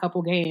maybe for a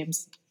couple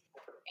games."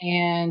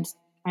 And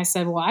I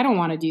said, "Well, I don't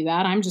want to do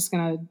that. I'm just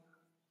going to,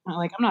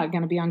 like, I'm not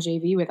going to be on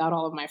JV without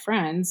all of my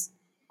friends.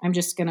 I'm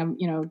just going to,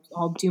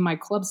 I'll do my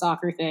club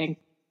soccer thing."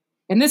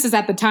 And this is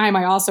at the time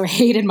I also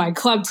hated my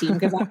club team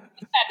because I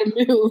had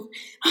to move.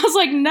 I was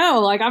like, no,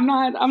 like I'm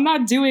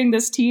not doing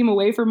this team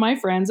away from my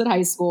friends at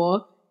high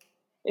school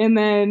and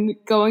then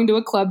going to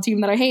a club team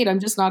that I hate. I'm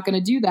just not going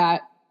to do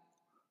that.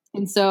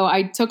 And so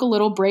I took a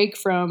little break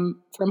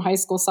from high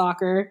school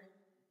soccer.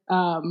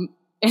 And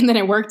then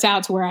it worked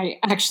out to where I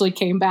actually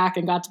came back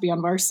and got to be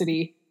on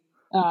varsity.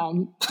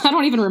 I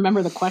don't even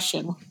remember the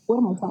question. What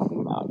am I talking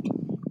about?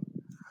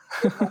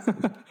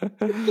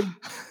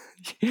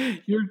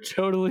 You're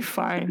totally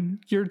fine.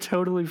 You're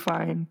totally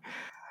fine.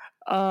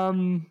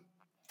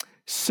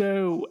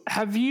 So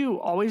have you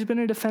always been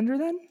a defender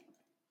then?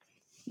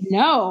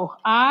 No,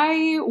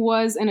 I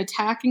was an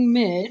attacking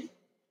mid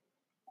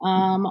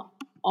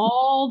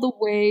all the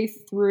way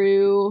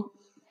through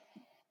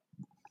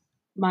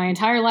my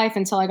entire life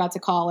until I got to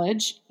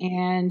college.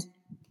 And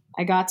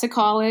I got to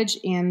college,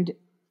 and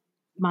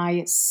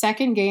my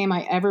second game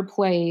I ever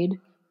played,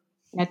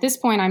 and at this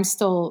point I'm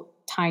still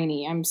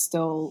tiny. I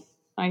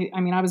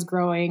mean, I was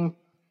growing.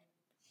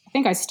 I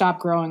think I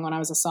stopped growing when I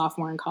was a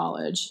sophomore in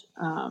college.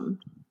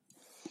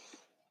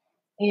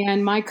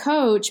 And my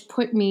coach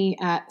put me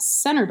at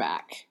center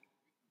back.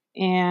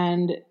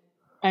 And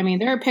I mean,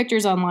 there are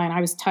pictures online. I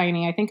was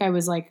tiny. I think I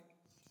was like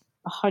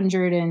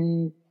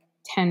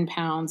 110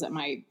 pounds at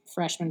my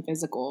freshman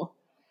physical.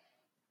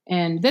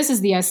 And this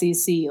is the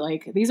SEC.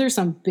 Like, these are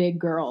some big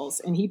girls.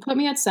 And he put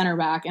me at center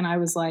back. And I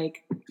was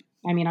like,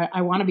 I mean,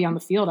 I want to be on the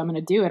field. I'm going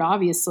to do it,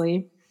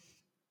 obviously.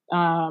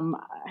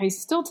 I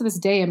still to this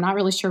day am not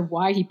really sure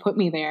why he put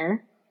me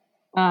there.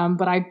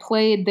 But I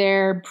played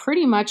there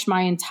pretty much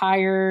my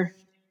entire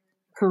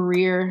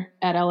career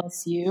at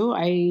LSU.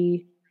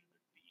 I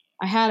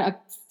had a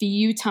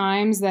few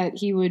times that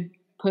he would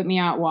put me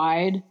out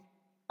wide,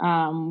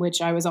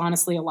 which I was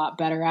honestly a lot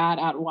better at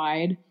out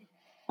wide.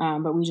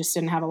 But we just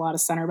didn't have a lot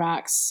of center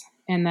backs.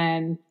 And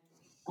then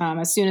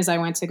as soon as I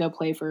went to go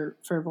play for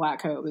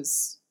Vlatko, it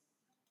was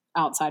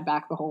outside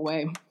back the whole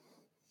way.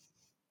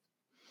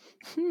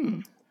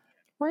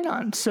 Right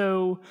on.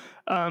 So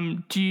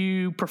do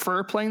you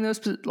prefer playing those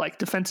like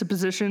defensive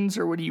positions,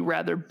 or would you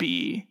rather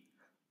be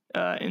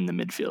in the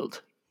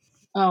midfield?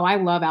 Oh, I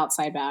love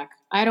outside back.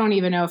 I don't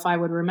even know if I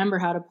would remember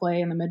how to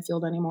play in the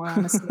midfield anymore,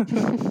 honestly.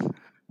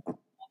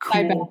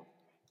 Outside back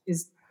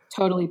is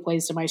totally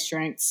plays to my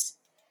strengths.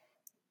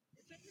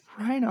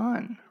 Right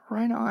on.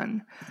 Right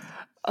on.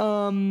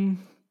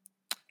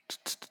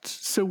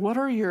 So what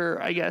are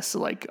your, I guess,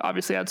 like,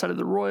 obviously outside of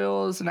the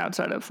Royals and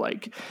outside of,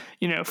 like,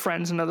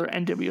 friends and other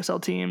NWSL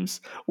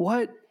teams,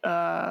 what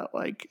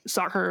like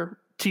soccer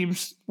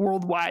teams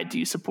worldwide do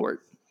you support?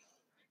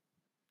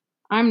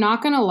 I'm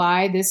not going to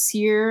lie. This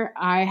year,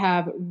 I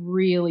have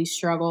really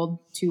struggled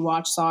to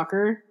watch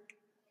soccer.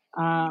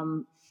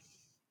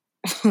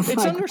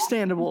 It's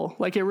understandable.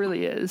 Like, it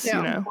really is,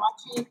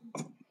 Watching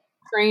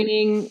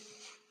training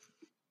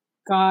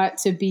got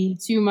to be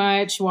too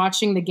much.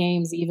 Watching the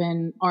games,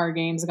 even our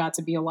games, got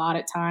to be a lot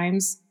at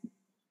times.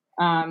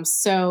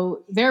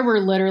 So there were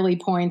literally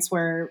points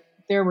where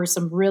there were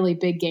some really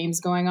big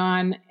games going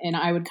on, and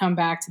I would come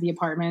back to the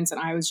apartments,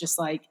 and I was just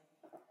like,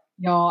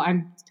 y'all,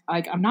 I'm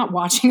not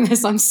watching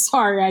this. I'm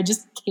sorry. I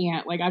just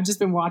can't. Like, I've just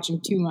been watching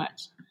too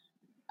much.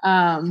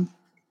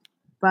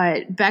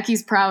 But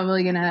Becky's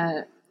probably going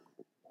to,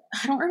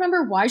 I don't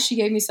remember why she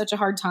gave me such a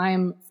hard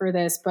time for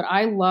this, but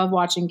I love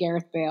watching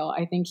Gareth Bale.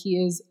 I think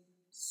he is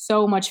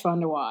so much fun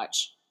to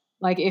watch.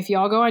 Like, if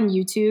y'all go on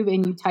YouTube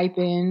and you type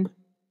in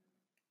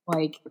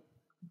like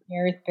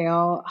Gareth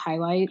Bale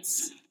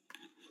highlights,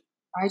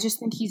 I just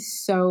think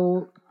he's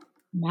so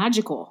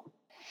magical.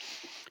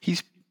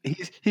 He's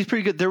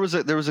pretty good. There was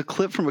a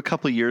clip from a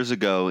couple of years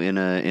ago in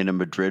a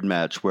Madrid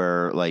match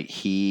where like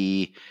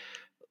he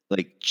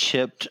like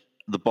chipped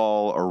the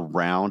ball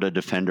around a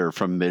defender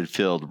from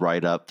midfield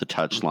right up the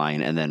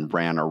touchline and then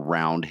ran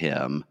around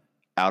him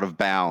out of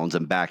bounds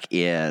and back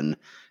in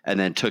and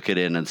then took it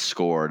in and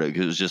scored. It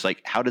was just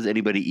like, how does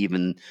anybody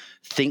even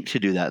think to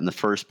do that in the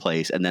first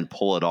place and then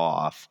pull it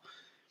off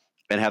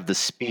and have the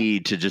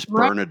speed to just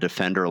burn a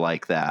defender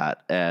like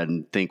that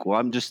and think, well,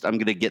 I'm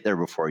going to get there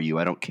before you.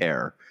 I don't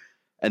care.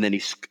 and then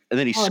he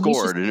Oh,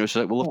 scored, and it was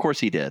like, well, of course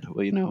he did.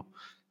 Well,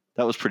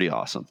 that was pretty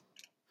awesome.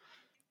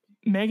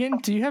 Megan,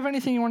 do you have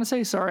anything you want to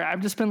say? Sorry,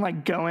 I've just been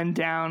like going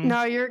down.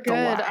 No, you're the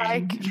good.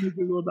 line in the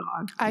Google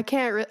Doc. I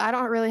can't. I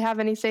don't really have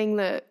anything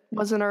that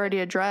wasn't already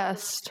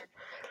addressed.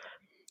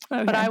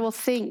 Okay. But I will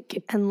think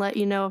and let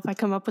you know if I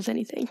come up with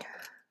anything.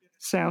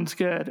 Sounds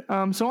good.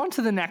 So on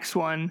to the next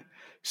one.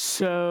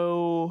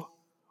 So,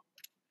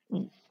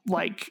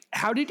 like,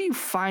 how did you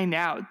find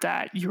out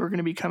that you were going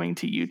to be coming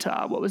to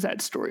Utah? What was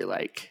that story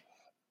like?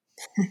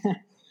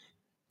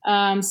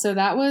 So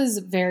that was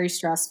very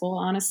stressful,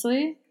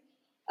 honestly.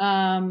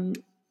 I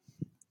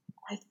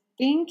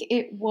think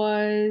it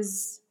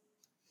was,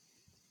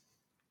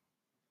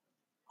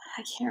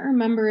 I can't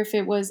remember if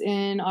it was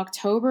in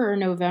October or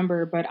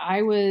November, but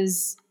I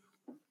was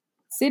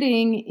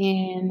sitting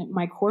in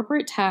my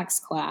corporate tax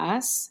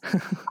class,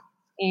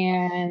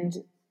 and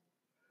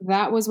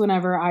that was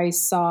whenever I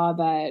saw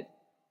that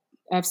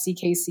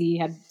FCKC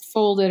had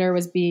folded or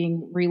was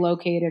being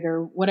relocated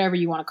or whatever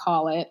you want to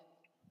call it.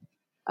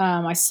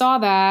 I saw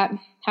that,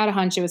 had a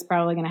hunch it was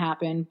probably going to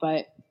happen,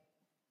 but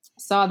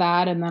saw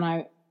that, and then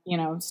I,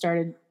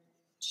 started.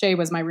 Shay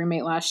was my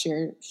roommate last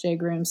year, Shay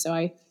Groom. So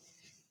I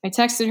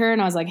texted her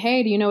and I was like,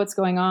 "Hey, do you know what's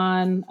going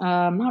on?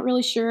 I'm not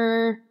really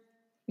sure.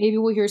 Maybe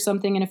we'll hear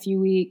something in a few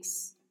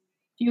weeks."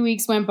 A few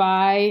weeks went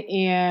by,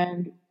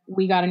 and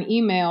we got an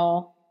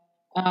email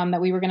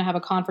that we were going to have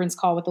a conference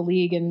call with the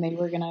league, and they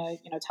were going to,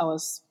 tell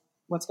us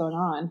what's going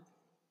on.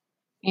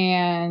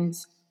 And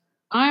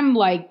I'm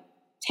like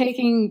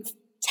taking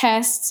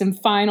tests and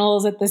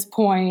finals at this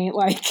point.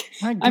 Like,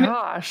 my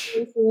gosh,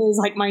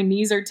 like my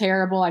knees are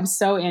terrible. I'm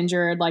so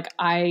injured. Like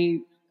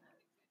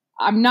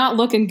I'm not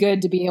looking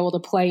good to be able to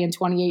play in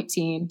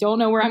 2018. Don't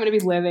know where I'm going to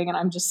be living. And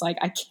I'm just like,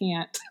 I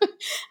can't,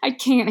 I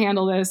can't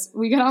handle this.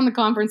 We get on the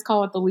conference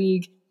call with the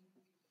league,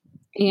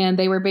 and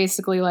they were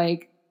basically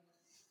like,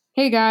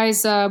 "Hey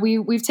guys,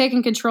 we've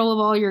taken control of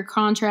all your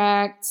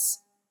contracts,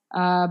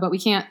 but we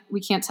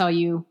can't tell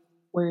you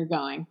where you're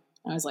going."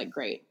 I was like,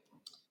 great.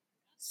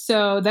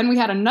 So then we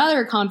had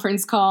another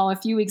conference call a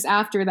few weeks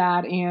after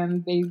that,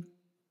 and they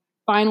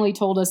finally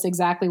told us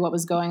exactly what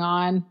was going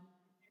on.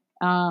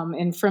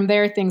 And from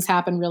there, things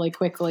happened really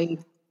quickly.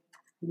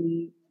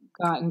 We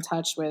got in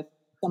touch with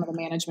some of the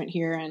management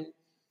here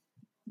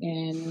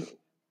and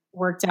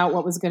worked out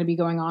what was going to be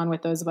going on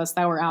with those of us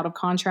that were out of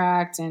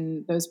contract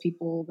and those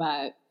people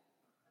that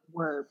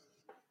were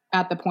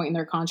at the point in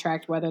their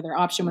contract, whether their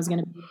option was going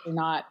to be or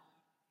not,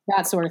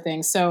 that sort of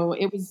thing. So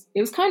it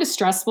was kind of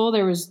stressful.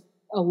 There was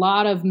a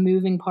lot of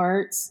moving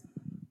parts,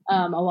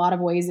 a lot of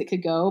ways it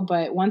could go.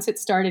 But once it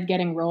started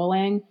getting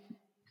rolling,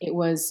 it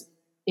was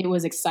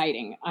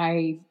exciting.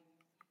 I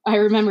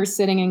remember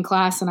sitting in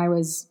class and I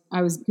was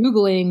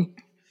Googling,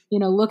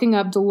 looking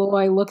up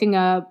Deloy, looking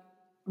up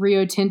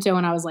Rio Tinto,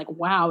 and I was like,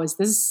 wow, is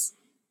this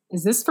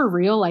for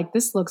real? Like,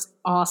 this looks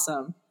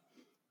awesome.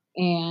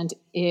 And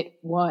it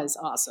was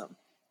awesome.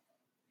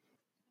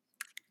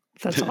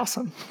 That's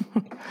awesome.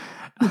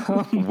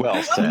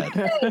 Well said.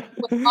 It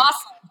was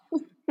awesome.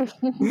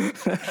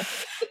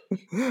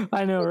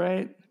 I know,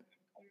 right?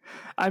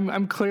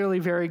 I'm clearly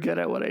very good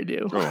at what I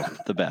do. Oh,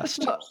 the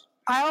best.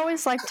 I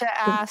always like to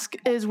ask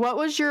is what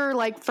was your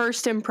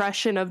first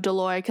impression of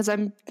Deloy? Because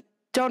I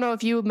don't know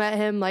if you met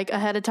him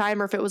ahead of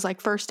time or if it was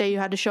first day you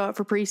had to show up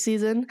for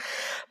preseason,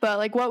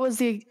 but what was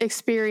the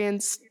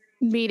experience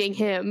meeting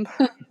him?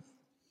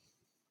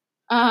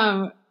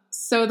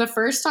 So the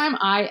first time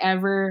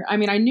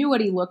I knew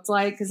what he looked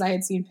like because I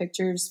had seen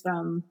pictures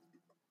from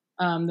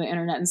the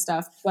internet and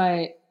stuff,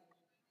 but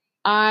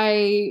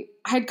I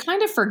had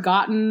kind of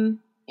forgotten,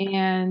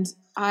 and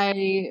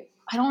I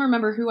don't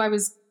remember who I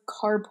was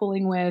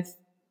carpooling with.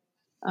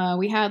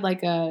 We had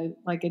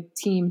a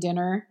team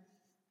dinner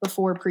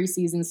before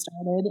preseason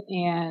started,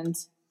 and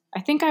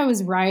I think I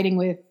was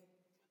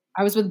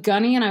with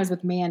Gunny and I was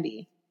with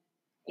Mandy,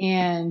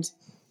 and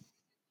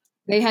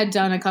they had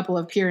done a couple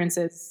of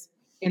appearances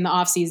in the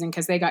off season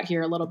because they got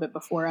here a little bit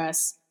before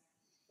us.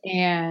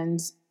 And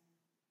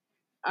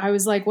I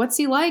was like, "What's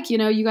he like?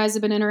 You guys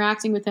have been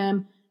interacting with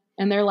him."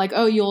 And they're like,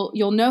 "Oh,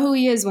 you'll know who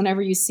he is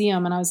whenever you see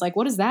him." And I was like,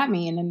 "What does that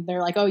mean?" And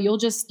they're like, "Oh, you'll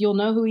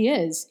know who he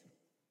is."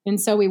 And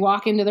so we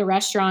walk into the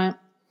restaurant,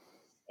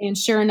 and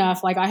sure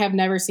enough, I have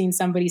never seen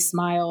somebody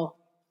smile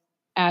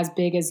as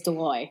big as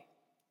Deloy.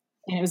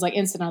 And it was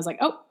instant. I was like,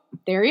 "Oh,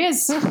 there he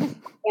is."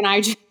 And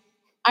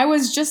I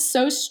was just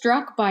so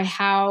struck by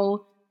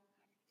how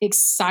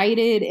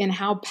excited and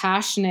how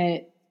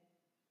passionate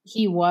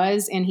he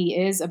was and he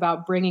is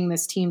about bringing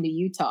this team to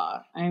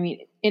Utah. I mean,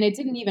 and it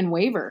didn't even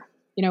waver.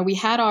 We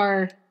had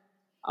our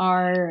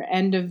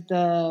end of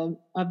the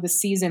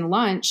season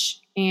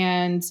lunch,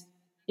 and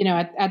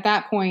at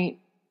that point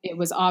it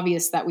was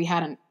obvious that we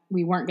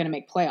weren't going to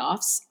make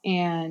playoffs.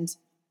 And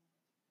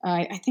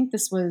I think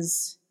this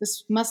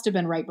must have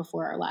been right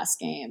before our last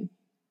game.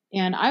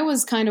 And I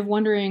was kind of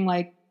wondering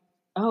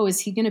oh, is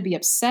he going to be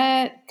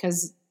upset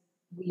because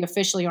we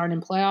officially aren't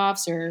in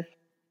playoffs, or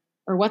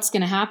what's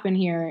going to happen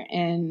here?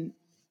 And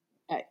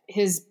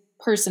his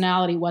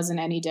personality wasn't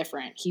any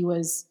different. He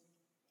was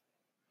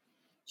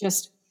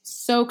just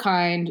so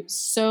kind,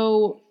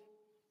 so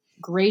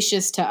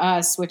gracious to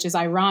us, which is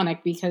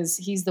ironic because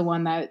he's the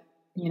one that,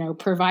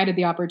 provided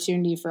the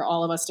opportunity for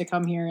all of us to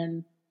come here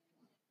and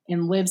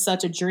live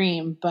such a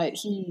dream. But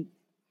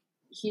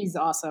he's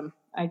awesome.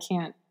 I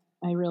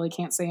really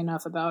can't say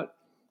enough about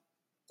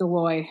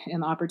Deloy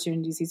and the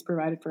opportunities he's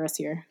provided for us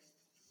here.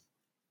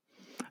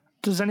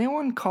 Does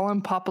anyone call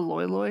him Papa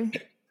Loy Loy?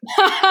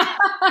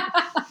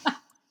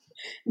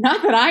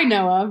 Not that I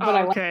know of,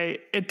 but okay.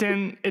 It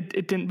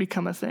didn't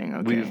become a thing.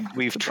 Okay.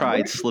 We've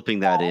tried slipping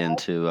that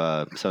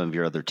into some of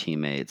your other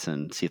teammates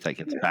and see if that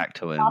gets back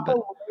to him. But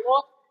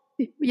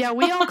yeah,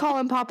 we all call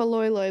him Papa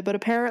Loy Loy, but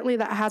apparently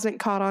that hasn't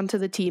caught on to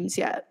the teams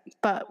yet.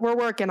 But we're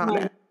working on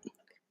it.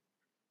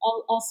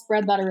 I'll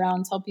spread that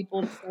around. Tell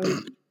people to say,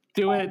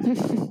 do it.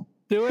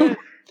 Do it.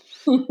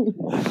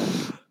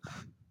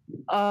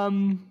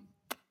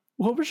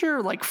 What was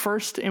your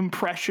first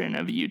impression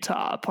of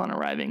Utah upon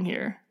arriving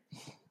here?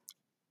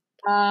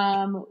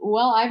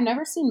 Well, I've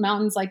never seen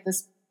mountains like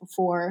this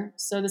before,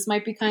 so this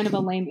might be kind of a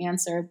lame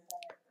answer.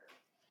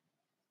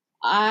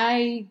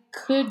 I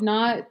could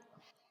not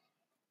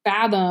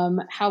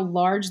fathom how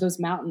large those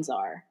mountains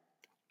are.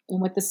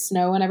 And with the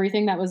snow and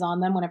everything that was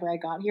on them whenever I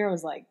got here, I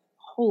was like,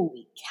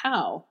 holy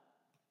cow,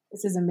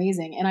 this is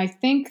amazing. And I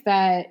think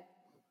that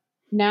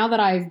now that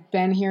I've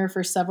been here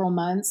for several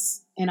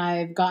months and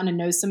I've gotten to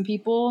know some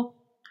people,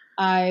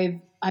 I've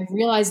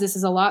realized this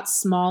is a lot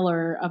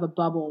smaller of a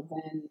bubble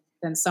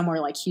than somewhere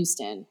like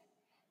Houston.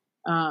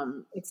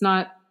 It's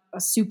not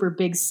a super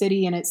big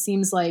city, and it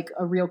seems like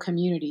a real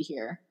community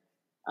here.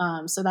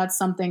 So that's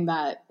something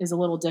that is a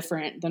little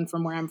different than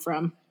from where I'm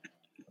from.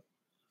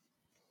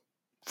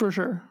 For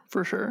sure.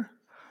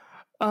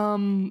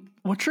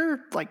 What's your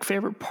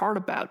favorite part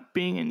about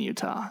being in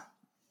Utah?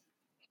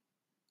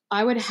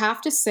 I would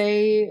have to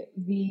say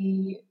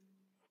the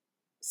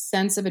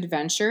sense of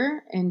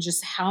adventure and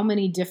just how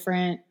many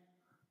different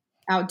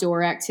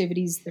outdoor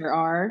activities there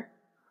are.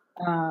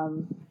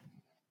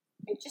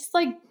 It's just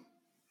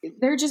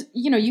they're just,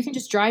 you can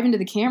just drive into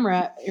the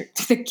camera. I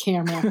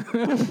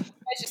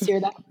just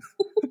hear that.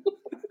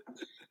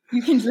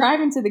 You can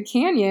drive into the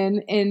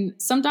canyon, and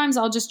sometimes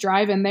I'll just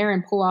drive in there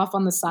and pull off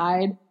on the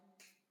side,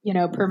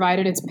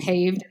 provided it's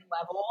paved and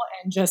level,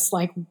 and just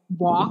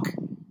walk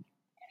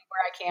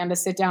where I can to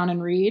sit down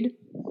and read.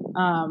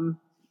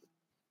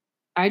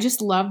 I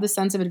just love the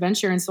sense of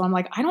adventure. And so I'm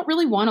I don't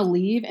really want to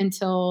leave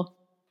until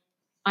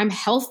I'm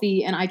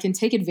healthy and I can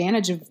take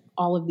advantage of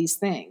all of these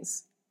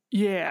things.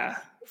 Yeah,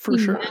 for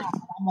sure.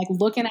 I'm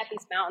looking at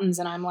these mountains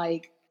and I'm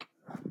I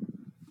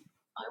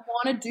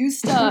want to do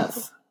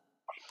stuff.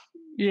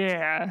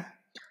 Yeah.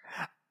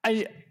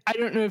 I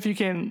don't know if you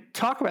can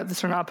talk about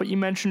this or not, but you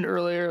mentioned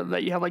earlier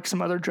that you have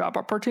some other job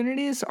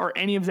opportunities. Are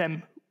any of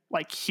them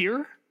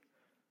here?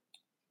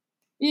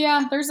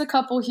 Yeah, there's a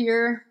couple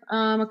here.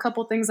 A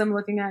couple things I'm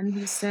looking at in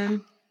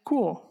Houston.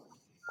 Cool.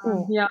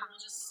 Yeah,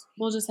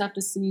 we'll just have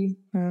to see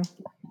what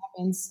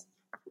happens.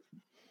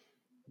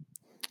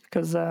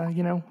 Because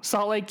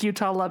Salt Lake,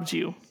 Utah loves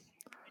you.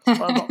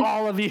 Love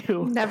all of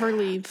you. Never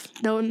leave.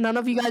 No, none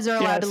of you guys are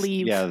allowed to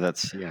leave. Yeah, I'm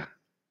rolling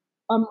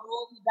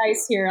the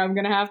dice here. I'm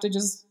gonna have to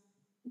just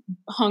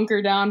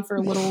hunker down for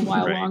a little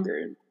while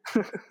longer.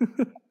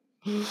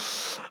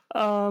 Let's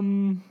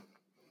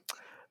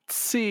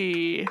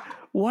see.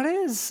 What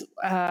is?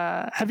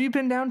 Have you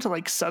been down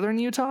to southern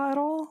Utah at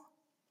all?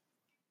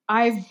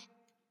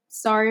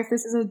 Sorry if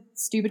this is a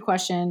stupid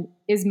question.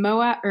 Is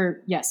Moab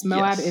yes,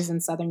 Moab is in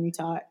southern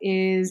Utah.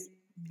 Is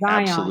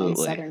Zion in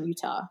southern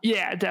Utah?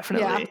 Yeah,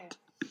 definitely.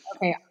 Yeah.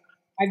 Okay.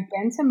 I've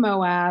been to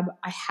Moab.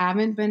 I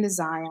haven't been to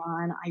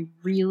Zion. I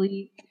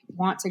really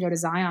want to go to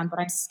Zion, but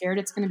I'm scared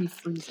it's going to be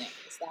freezing.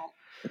 Is that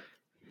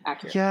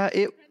accurate? Yeah,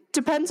 it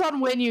depends on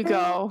when you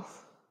go.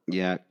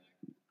 Yeah.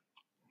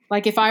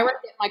 If I were to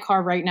get in my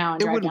car right now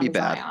and drive down to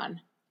bad.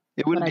 Zion.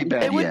 It wouldn't be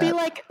bad. It would be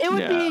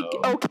be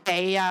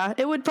okay, yeah.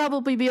 It would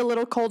probably be a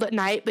little cold at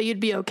night, but you'd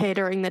be okay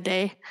during the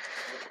day.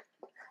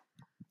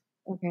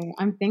 Okay,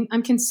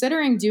 I'm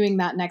considering doing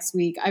that next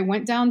week. I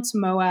went down to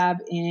Moab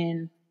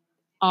in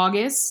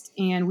August,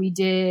 and we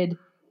did.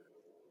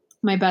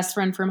 My best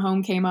friend from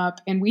home came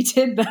up, and we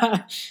did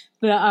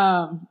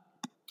the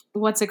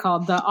what's it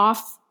called? The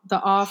off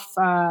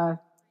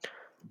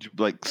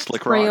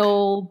slick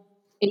trail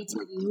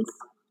ATVs.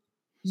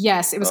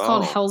 Yes, it was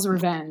called Hell's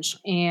Revenge,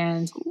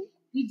 and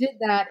we did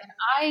that. And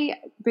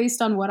I,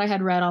 based on what I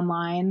had read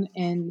online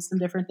and some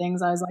different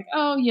things, I was like,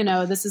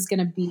 this is going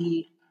to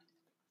be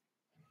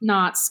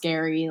not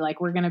scary.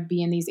 We're going to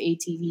be in these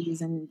ATVs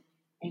and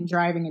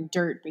driving in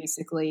dirt,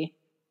 basically.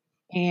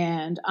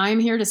 And I'm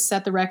here to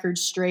set the record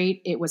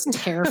straight. It was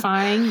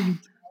terrifying.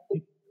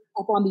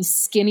 Up on these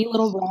skinny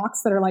little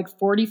rocks that are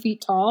 40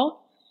 feet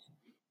tall.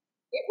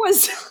 It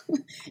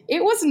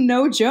was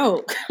no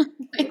joke.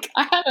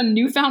 I had a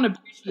newfound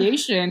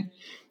appreciation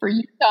for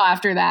Utah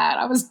after that.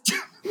 I was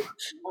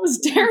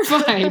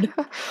terrified.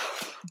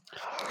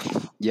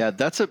 Yeah,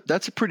 that's a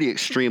pretty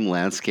extreme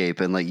landscape,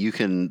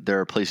 and there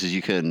are places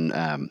you can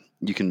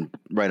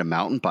ride a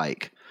mountain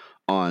bike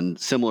on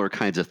similar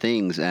kinds of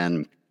things,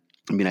 and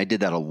I mean, I did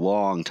that a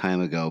long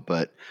time ago,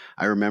 but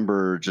I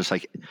remember just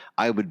like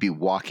I would be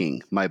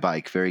walking my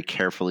bike very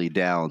carefully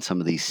down some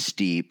of these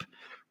steep,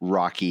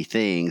 rocky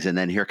things, and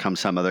then here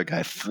comes some other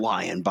guy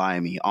flying by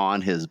me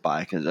on his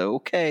bike. And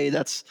okay,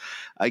 that's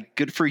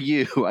good for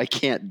you. I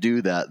can't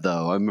do that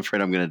though. I'm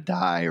afraid I'm going to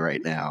die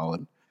right now.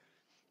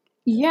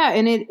 Yeah,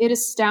 and it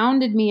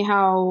astounded me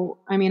how,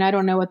 I mean, I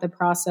don't know what the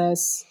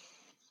process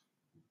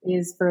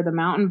is for the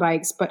mountain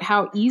bikes, but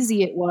how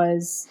easy it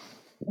was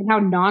and how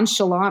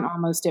nonchalant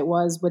almost it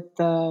was with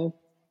the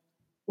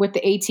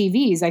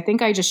ATVs. I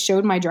think I just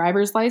showed my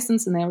driver's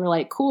license and they were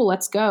like, "Cool,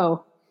 let's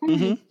go."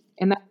 Mm-hmm.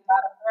 And then I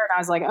got up there and I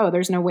was like, "Oh,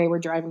 there's no way we're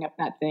driving up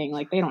that thing.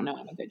 Like, they don't know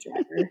I'm a good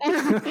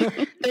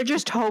driver." They're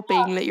just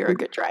hoping that you're a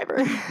good driver.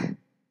 I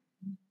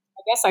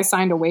guess I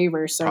signed a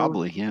waiver, so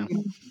Probably, yeah.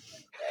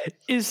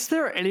 Is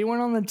there anyone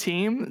on the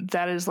team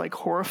that is like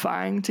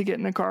horrifying to get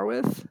in a car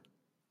with?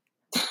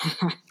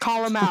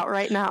 Call him out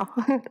right now.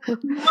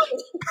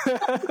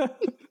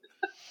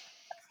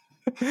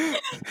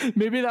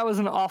 Maybe that was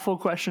an awful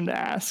question to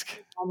ask.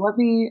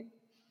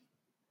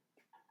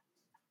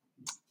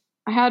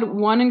 I had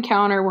one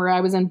encounter where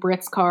I was in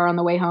Britt's car on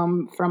the way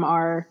home from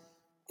our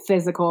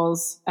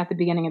physicals at the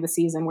beginning of the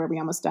season where we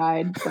almost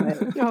died.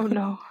 But Oh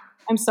no.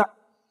 I'm sorry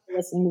for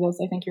listening to this.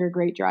 I think you're a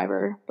great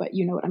driver, but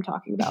you know what I'm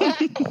talking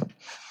about.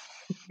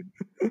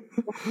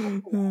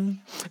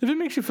 If it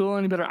makes you feel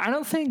any better, I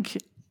don't think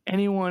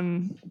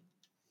anyone,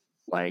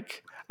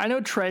 like, I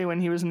know Trey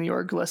when he was in New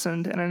York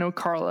listened, and I know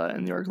Carla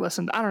in New York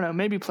listened. I don't know,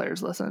 maybe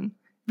players listen.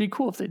 It'd be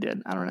cool if they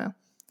did. I don't know.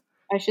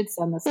 I should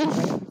send this to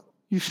you.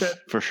 You should.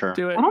 For sure.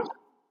 Do it. I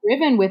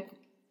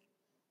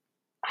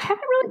haven't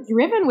really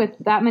driven with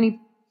that many.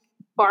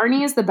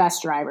 Barney is the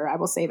best driver. I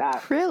will say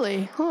that.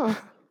 Really? Huh.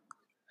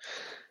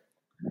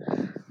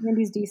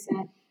 Andy's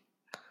decent.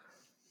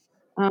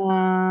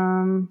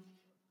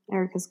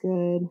 Erica's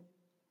good.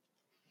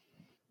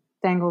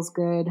 Dangle's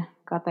good.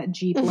 Got that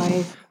Jeep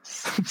life.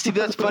 See,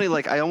 that's funny.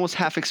 Like, I almost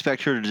half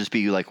expect her to just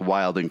be like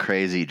wild and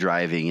crazy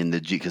driving in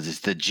the Jeep because it's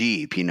the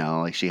Jeep, you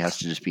know. Like, she has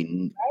to just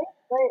be.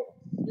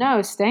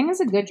 No, Stang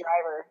is a good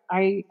driver.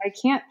 I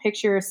can't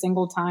picture a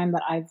single time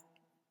that I've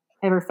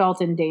ever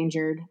felt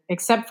endangered,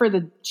 except for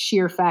the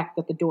sheer fact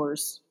that the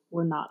doors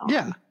were not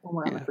on when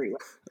we're on the freeway,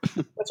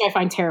 which I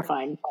find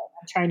terrifying. But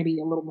I'm trying to be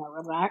a little more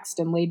relaxed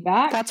and laid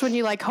back. That's when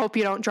you like hope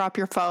you don't drop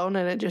your phone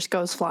and it just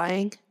goes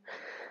flying.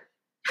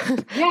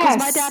 Because Yes.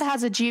 my dad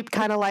has a Jeep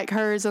kind of like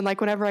hers, and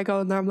like whenever I go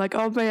in there, I'm like,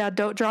 oh man,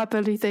 don't drop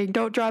anything,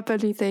 don't drop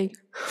anything.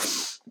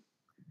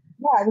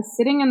 Yeah, I was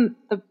sitting in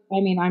the. I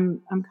mean,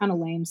 I'm kind of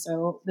lame,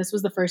 so this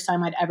was the first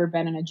time I'd ever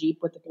been in a Jeep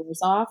with the doors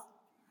off,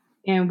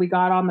 and we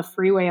got on the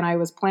freeway, and I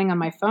was playing on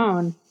my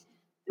phone,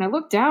 and I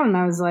looked down, and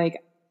I was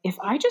like, if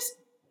I just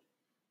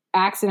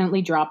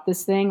accidentally drop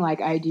this thing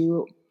like I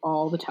do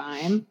all the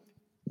time,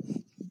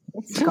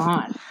 it's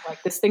gone.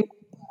 Like this thing,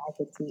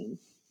 15.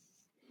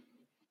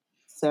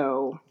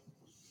 So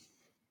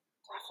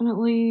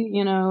definitely,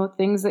 you know,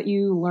 things that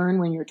you learn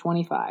when you're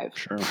 25.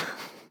 Sure.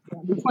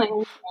 Be playing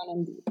with fun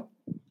and deep.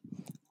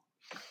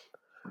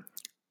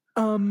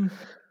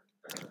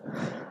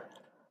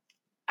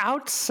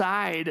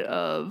 Outside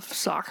of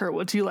soccer,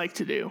 what do you like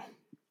to do?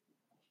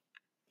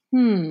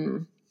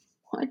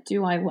 What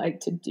do I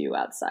like to do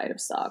outside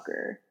of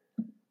soccer?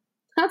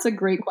 That's a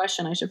great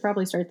question. I should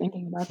probably start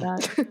thinking about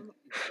that.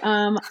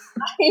 I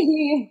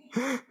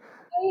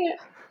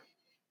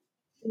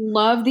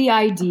love the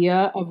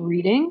idea of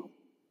reading.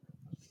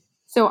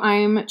 So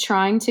I'm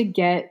trying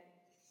to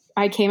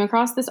I came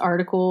across this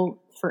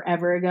article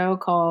forever ago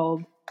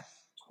called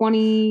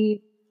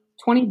 20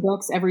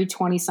 books every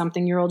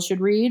 20-something-year-old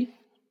should read.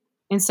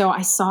 And so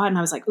I saw it and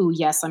I was like, ooh,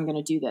 yes, I'm going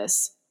to do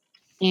this.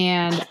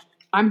 And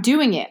I'm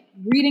doing it,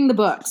 reading the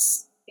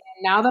books.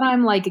 And now that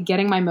I'm like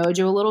getting my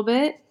mojo a little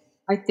bit,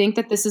 I think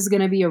that this is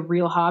going to be a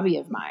real hobby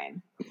of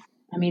mine.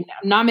 I mean,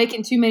 I'm not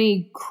making too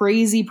many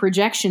crazy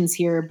projections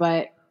here,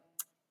 but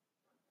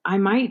I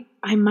might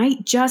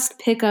just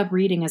pick up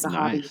reading as a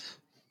hobby.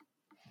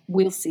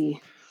 We'll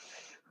see.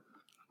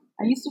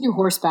 I used to do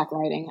horseback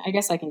riding. I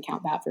guess I can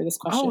count that for this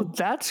question. Oh,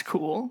 that's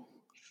cool.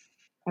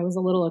 I was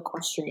a little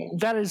equestrian.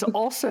 That is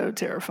also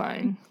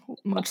terrifying,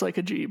 much like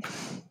a Jeep.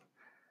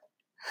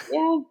 Yeah,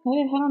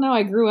 I don't know.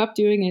 I grew up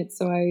doing it,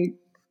 so I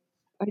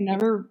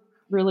never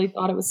really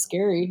thought it was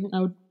scary. I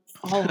would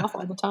fall off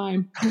all the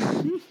time.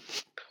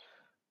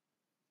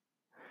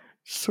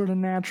 Sort of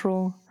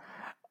natural.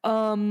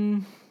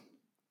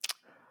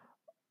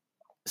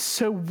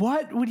 So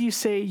what would you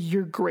say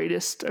your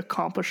greatest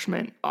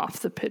accomplishment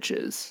off the pitch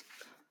is?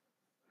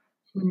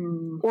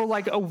 Or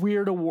like a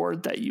weird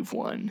award that you've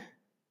won?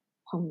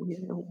 A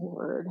weird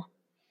award.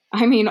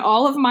 I mean,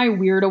 all of my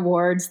weird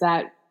awards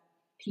that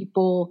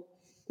people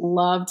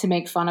love to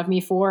make fun of me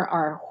for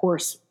are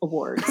horse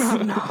awards. Oh,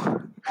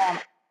 no.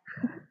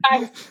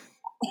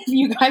 If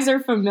you guys are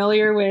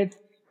familiar with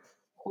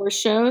horse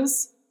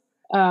shows,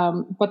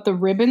 but the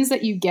ribbons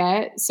that you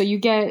get, so you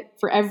get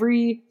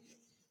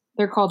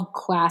they're called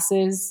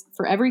classes.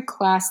 For every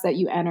class that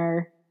you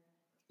enter,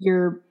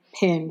 you're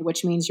pinned,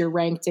 which means you're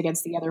ranked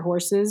against the other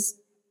horses.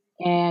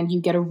 and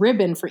you get a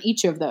ribbon for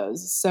each of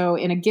those. So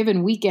in a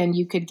given weekend,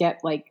 you could get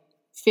like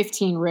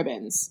 15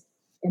 ribbons,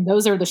 and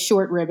those are the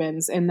short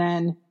ribbons. And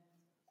then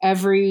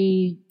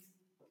every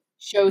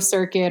show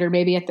circuit, or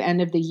maybe at the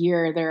end of the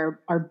year, there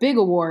are big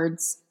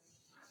awards,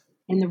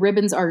 and the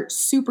ribbons are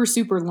super,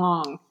 super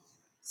long.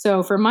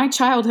 So for my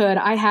childhood,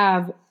 I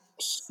have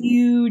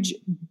huge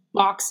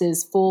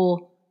boxes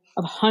full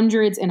of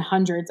hundreds and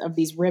hundreds of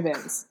these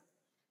ribbons.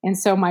 And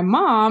so my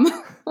mom,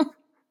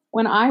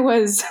 when I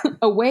was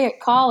away at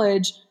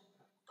college,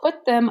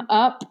 put them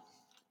up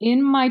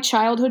in my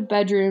childhood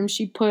bedroom.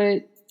 She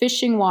put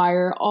fishing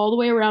wire all the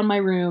way around my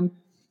room.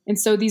 And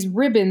so these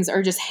ribbons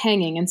are just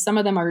hanging, and some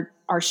of them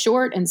are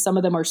short, and some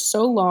of them are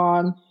so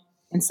long,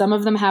 and some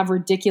of them have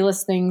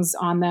ridiculous things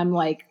on them,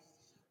 like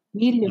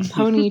medium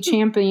pony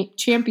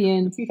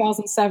champion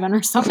 2007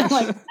 or something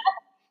like that.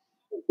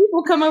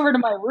 People come over to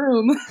my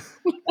room.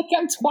 Like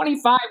I'm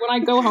 25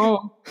 when I go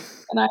home,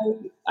 and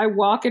I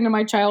walk into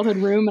my childhood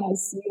room and I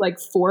see like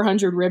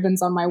 400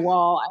 ribbons on my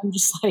wall. I'm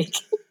just like,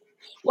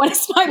 what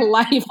is my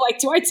life? Like,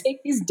 do I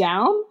take these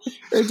down,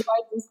 or do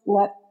I just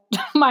let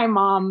my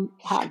mom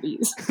have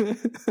these?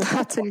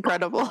 That's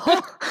incredible.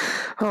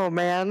 Oh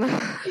man.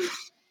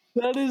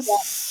 That is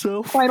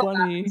so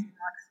funny.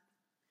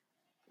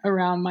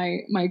 Around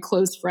my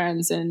close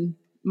friends, and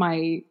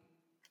my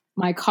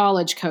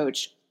college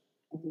coach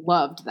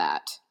loved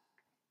that.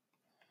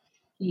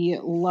 He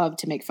loved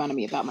to make fun of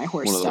me about my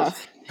horse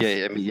stuff.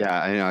 Yeah, I mean,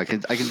 yeah, I know. I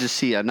can just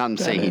see. I'm not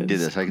saying he did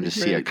this. I can just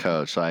see a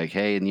coach like,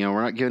 hey, and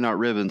we're not giving out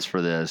ribbons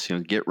for this.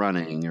 Get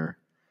running or.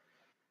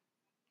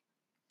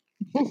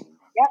 Yep,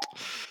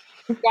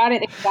 you got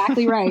it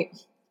exactly right.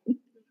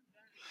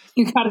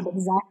 You got it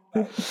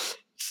exactly right.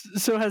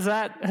 So has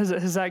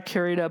that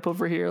carried up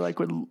over here? Like,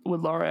 would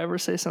Laura ever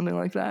say something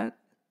like that?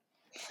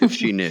 If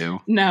she knew.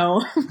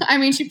 No, I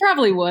mean, she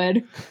probably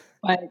would,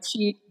 but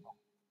she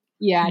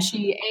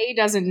A,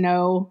 doesn't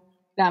know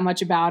that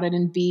much about it,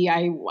 and B,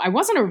 I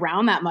wasn't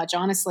around that much,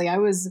 honestly. I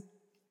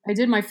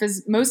did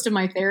most of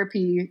my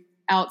therapy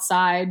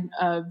outside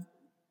of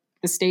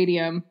the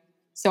stadium,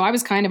 so I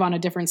was kind of on a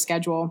different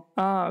schedule.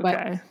 Oh, okay. But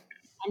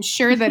I'm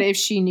sure that if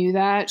she knew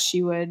that,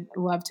 she would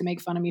love to make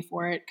fun of me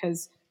for it,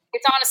 because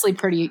it's honestly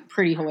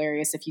pretty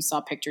hilarious if you saw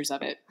pictures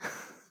of it.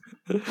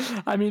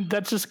 I mean,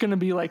 that's just going to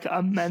be like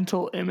a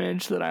mental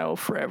image that I will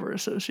forever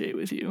associate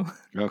with you.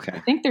 Okay.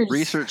 I think there's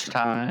research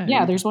time.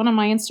 Yeah, there's one on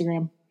my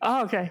Instagram.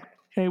 Oh, okay.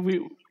 Hey,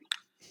 we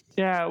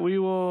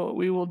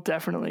will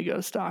definitely go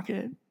stalk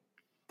it.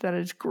 That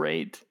is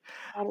great.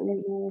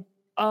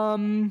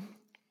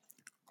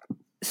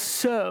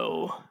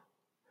 So,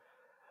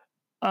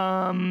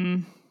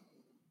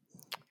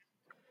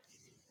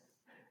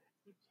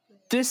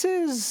 this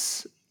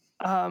is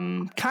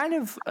kind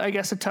of, I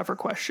guess, a tougher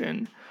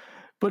question,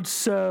 but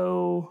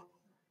so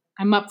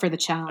I'm up for the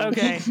challenge.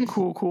 Okay,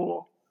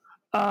 cool.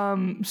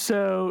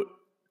 So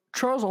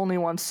Charles only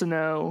wants to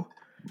know,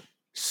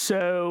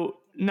 so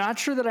not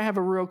sure that I have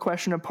a real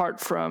question apart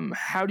from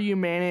how do you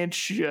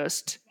manage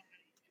just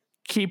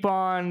keep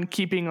on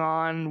keeping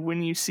on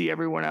when you see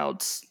everyone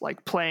else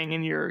like playing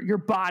and your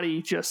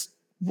body just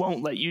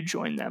won't let you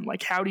join them?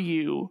 Like, how do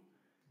you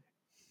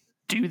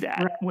do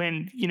that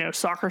when,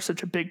 soccer is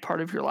such a big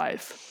part of your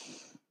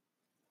life?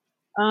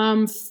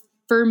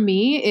 For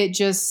me, it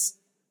just,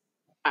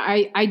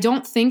 I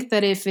don't think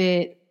that if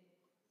it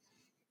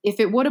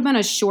would have been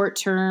a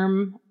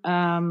short-term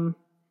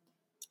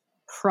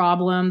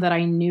problem that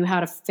I knew how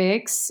to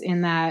fix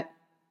and that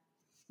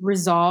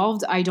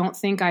resolved, I don't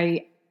think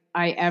I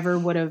ever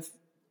would have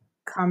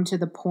come to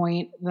the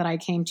point that I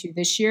came to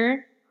this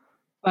year.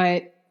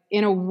 But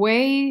in a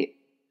way,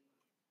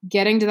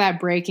 getting to that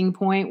breaking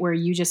point where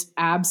you just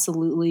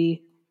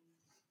absolutely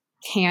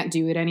can't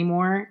do it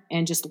anymore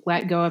and just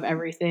let go of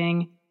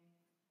everything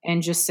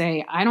and just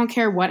say, I don't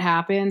care what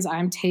happens.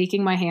 I'm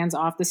taking my hands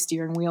off the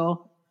steering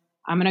wheel.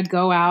 I'm going to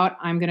go out.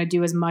 I'm going to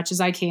do as much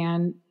as I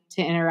can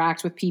to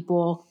interact with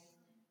people,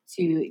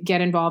 to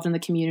get involved in the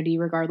community,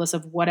 regardless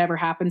of whatever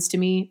happens to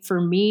me.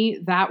 For me,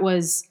 that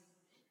was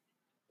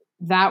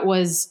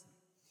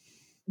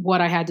what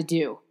I had to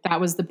do.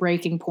 That was the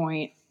breaking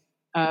point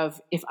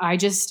of, if I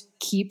just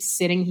keep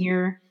sitting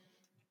here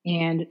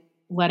and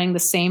letting the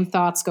same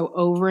thoughts go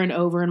over and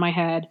over in my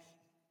head.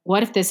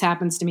 What if this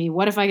happens to me?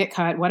 What if I get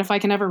cut? What if I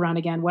can never run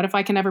again? What if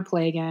I can never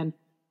play again?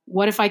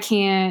 What if I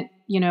can't,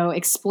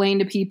 explain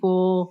to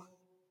people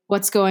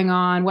what's going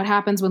on? What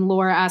happens when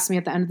Laura asks me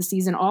at the end of the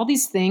season? All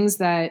these things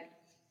that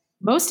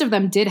most of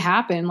them did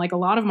happen. Like, a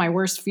lot of my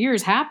worst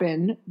fears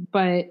happened,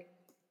 but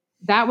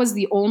that was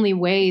the only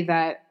way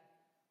that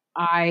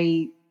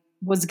I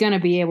was going to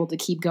be able to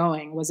keep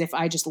going, was if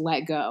I just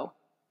let go.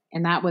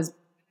 And that was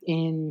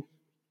in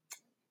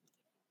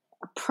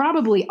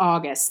probably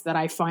August that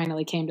I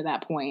finally came to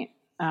that point.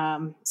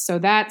 So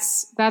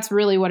that's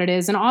really what it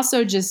is. And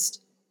also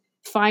just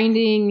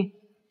finding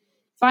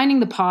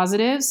the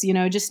positives,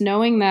 just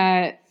knowing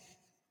that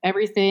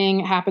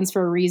everything happens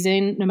for a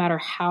reason, no matter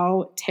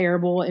how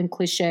terrible and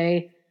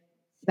cliche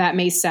that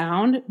may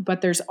sound,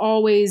 but there's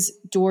always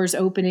doors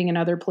opening in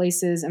other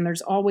places. And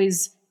there's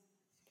always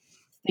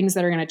things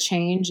that are going to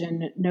change,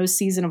 and no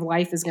season of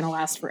life is going to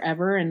last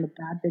forever, and the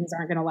bad things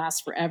aren't going to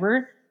last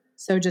forever.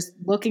 So just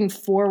looking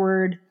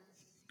forward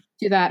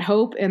to that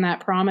hope and that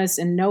promise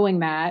and knowing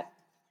that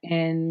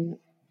and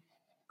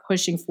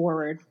pushing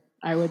forward,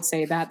 I would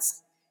say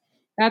that's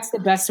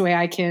the best way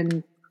I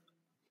can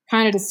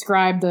kind of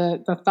describe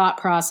the thought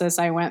process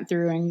I went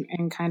through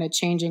and kind of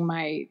changing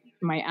my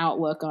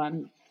outlook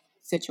on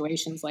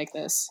situations like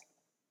this.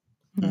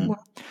 Mm.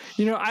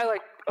 You know, I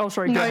like, oh,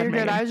 sorry. No, go ahead, you're good.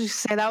 Megan. I was just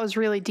say that was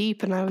really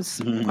deep, and I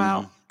was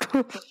wow.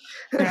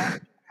 Yeah.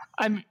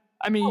 I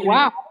mean, Oh,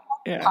 wow.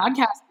 Yeah.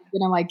 Podcast is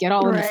gonna like get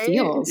all in the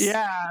feels.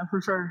 Yeah, for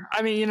sure.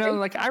 I mean, you know,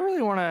 like I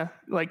really want to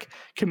like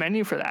commend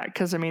you for that,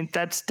 because I mean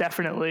that's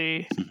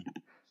definitely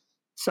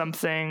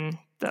something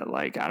that,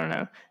 like, I don't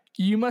know,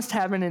 you must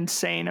have an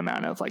insane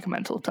amount of like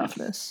mental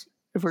toughness,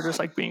 if we're just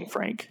like being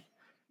frank.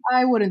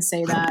 I wouldn't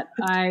say that.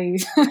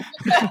 Like,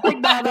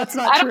 no, that's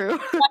not true.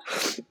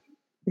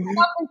 I don't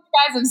think you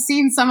guys have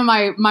seen some of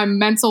my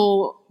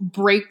mental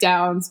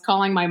breakdowns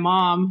calling my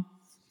mom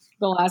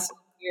the last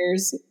few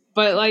years.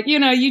 But like, you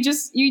know, you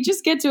just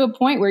get to a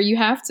point where you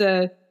have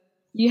to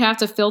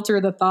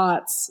filter the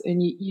thoughts,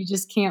 and you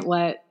just can't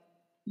let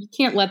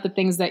the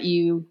things that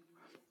you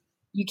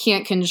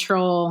can't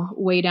control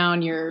weigh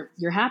down your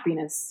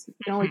happiness. You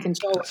can only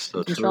control what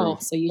you can control.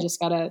 So you just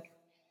gotta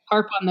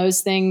harp on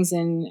those things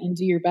and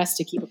do your best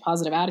to keep a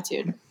positive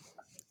attitude.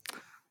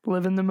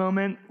 Live in the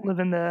moment, live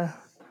in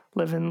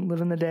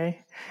the day.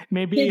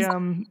 Maybe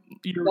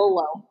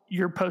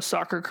your post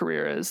soccer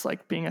career is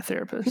like being a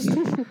therapist.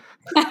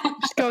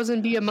 Just goes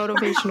and be a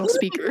motivational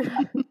speaker.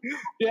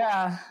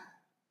 Yeah.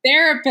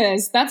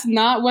 Therapist. That's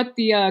not what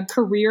the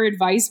career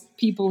advice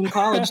people in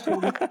college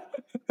do.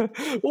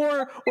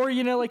 or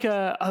you know, like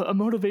a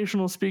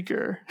motivational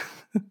speaker.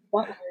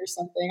 Or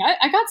something.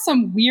 I got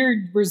some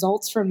weird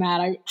results from that.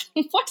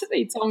 What did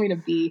they tell me to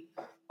be?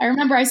 I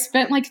remember I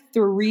spent like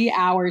 3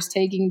 hours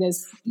taking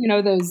this, you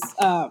know, those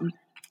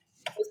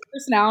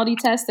personality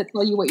tests that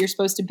tell you what you're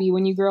supposed to be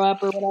when you grow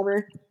up or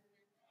whatever.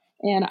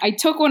 And I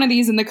took one of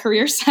these in the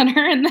career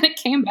center, and then it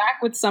came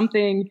back with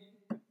something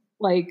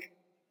like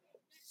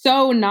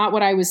so not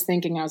what I was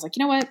thinking. I was like,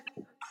 you know what?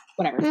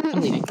 Whatever.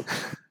 I'm leaving.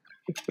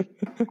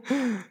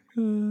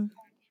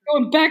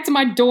 Going back to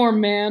my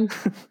dorm, man.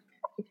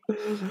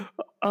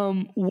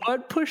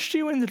 What pushed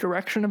you in the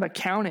direction of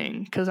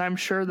accounting? Because I'm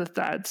sure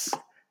that's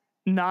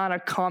not a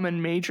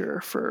common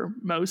major for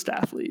most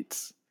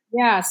athletes.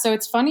 Yeah, so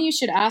it's funny you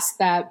should ask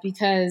that,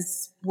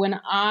 because when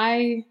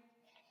I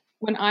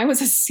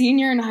was a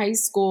senior in high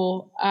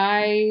school,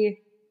 I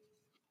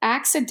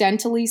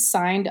accidentally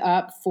signed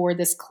up for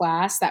this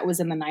class that was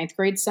in the 9th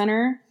grade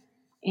center.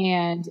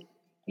 And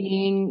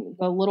being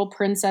the little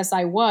princess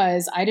I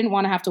was, I didn't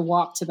want to have to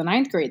walk to the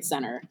 9th grade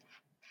center.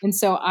 And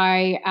so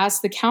I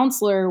asked the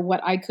counselor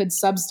what I could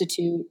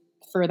substitute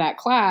for that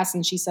class.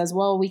 And she says,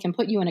 well, we can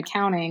put you in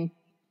accounting,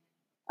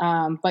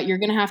 but you're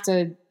going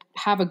to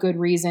have a good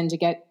reason to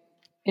get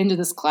into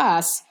this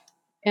class.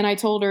 And I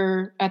told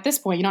her at this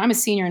point, you know, I'm a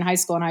senior in high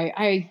school, and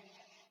I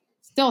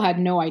still had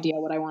no idea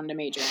what I wanted to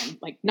major in,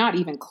 like not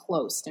even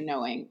close to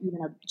knowing even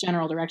a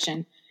general direction.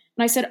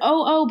 And I said,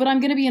 oh, but I'm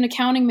going to be an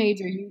accounting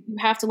major. You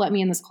have to let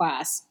me in this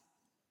class.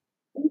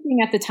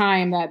 Thinking at the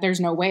time that there's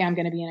no way I'm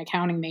going to be an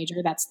accounting major.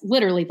 That's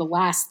literally the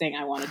last thing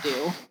I want to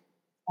do.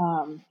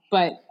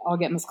 But I'll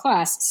get in this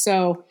class.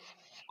 So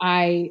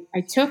I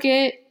took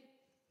it,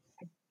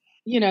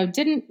 you know,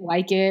 didn't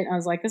like it. I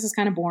was like, this is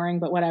kind of boring,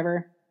 but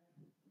whatever.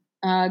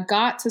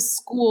 Got to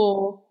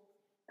school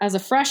as a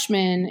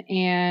freshman,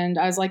 and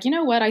I was like, you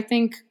know what? I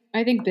think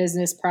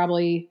business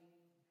probably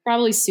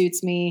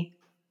suits me.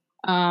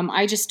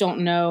 I just don't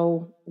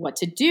know what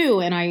to do.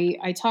 And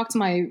I talked to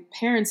my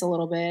parents a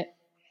little bit,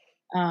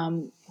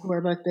 who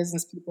are both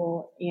business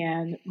people.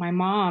 And my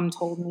mom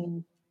told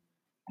me,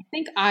 I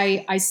think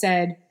I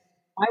said,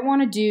 I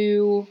want to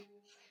do,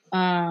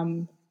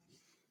 I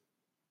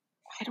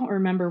don't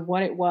remember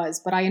what it was,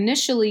 but I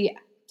initially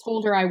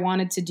told her I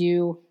wanted to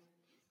do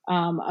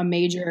a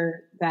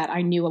major that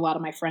I knew a lot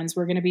of my friends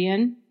were going to be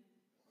in,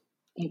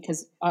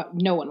 because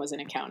no one was in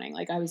accounting.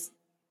 Like, I was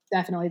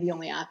definitely the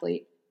only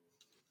athlete.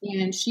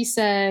 And she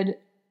said,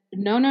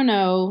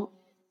 no,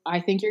 I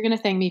think you're going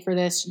to thank me for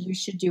this. You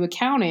should do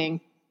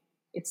accounting.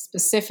 It's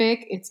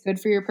specific. It's good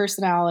for your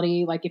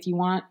personality. Like, if you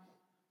want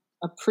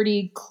a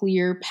pretty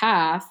clear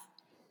path,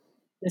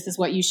 this is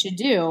what you should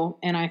do.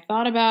 And I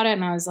thought about it,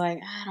 and I was like,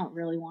 I don't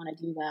really want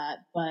to do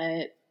that,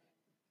 but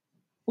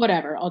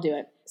whatever, I'll do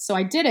it. So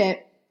I did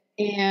it,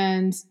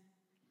 and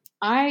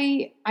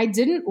I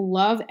didn't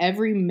love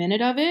every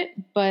minute of it,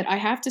 but I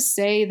have to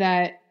say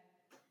that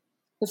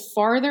the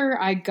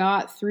farther I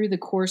got through the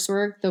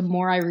coursework, the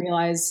more I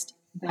realized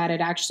that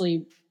it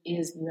actually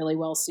is really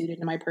well suited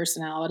to my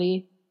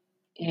personality.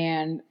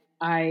 And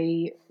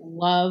I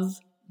love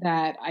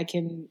that I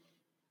can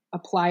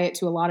apply it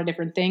to a lot of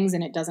different things,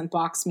 and it doesn't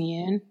box me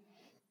in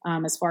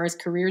as far as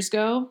careers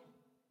go.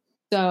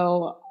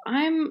 So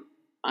I'm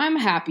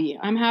happy.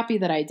 I'm happy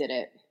that I did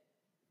it.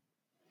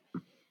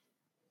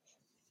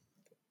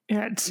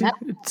 Yeah, it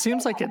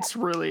seems like it's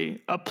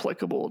really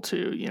applicable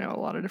to, a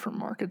lot of different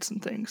markets and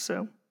things.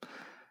 So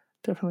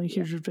definitely a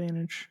huge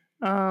advantage.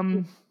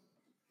 Do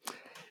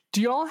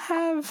y'all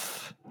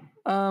have,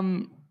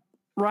 Ryan,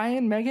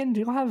 Megan,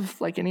 do y'all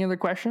have like any other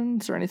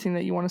questions or anything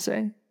that you want to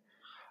say?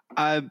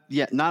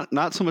 Yeah,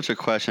 not so much a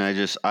question. I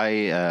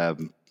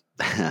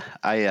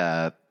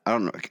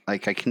don't know.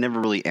 Like, I can never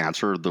really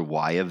answer the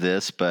why of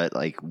this, but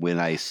like when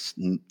I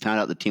found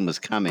out the team was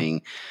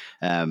coming,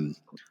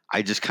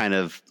 I just kind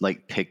of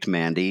like picked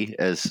Mandy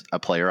as a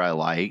player I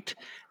liked.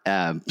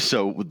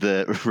 So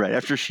right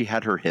after she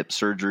had her hip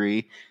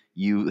surgery,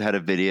 you had a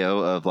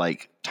video of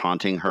like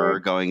taunting her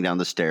going down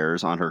the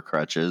stairs on her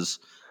crutches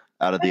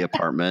out of the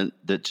apartment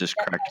that just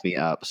cracked me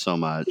up so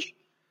much.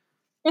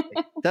 Like,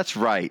 that's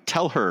right.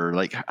 Tell her,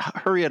 like,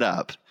 hurry it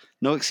up.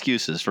 No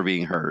excuses for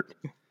being hurt.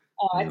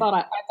 Oh, I thought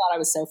I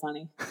was so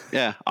funny.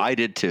 Yeah, I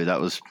did too.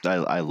 That was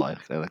I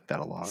liked that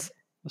a lot.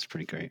 That's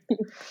pretty great.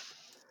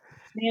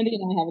 Mandy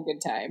and I have a good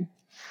time.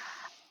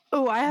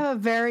 Oh, I have a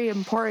very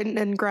important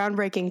and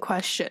groundbreaking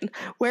question.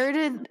 Where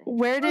did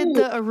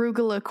the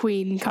arugula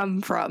queen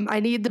come from? I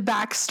need the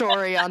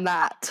backstory on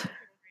that.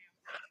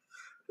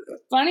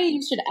 Funny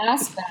you should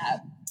ask that.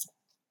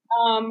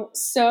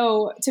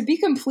 So to be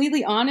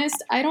completely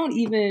honest, I don't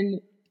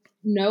even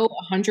know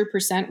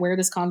 100% where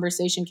this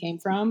conversation came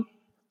from,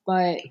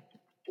 but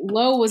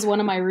Lo was one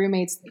of my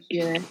roommates this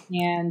year,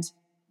 and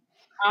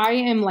I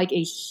am like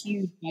a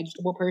huge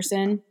vegetable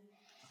person.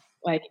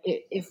 Like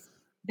if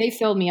they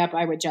filled me up,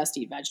 I would just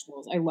eat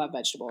vegetables. I love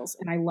vegetables,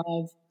 and I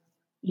love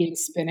eating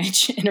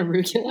spinach and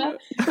arugula.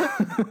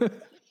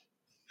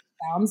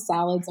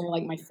 Salads are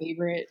like my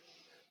favorite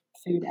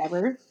food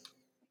ever.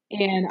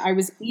 And I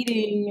was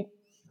eating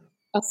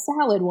a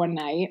salad one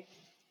night,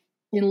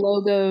 and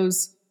Lo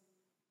goes,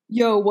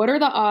 "Yo, what are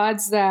the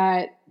odds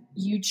that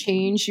you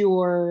change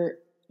your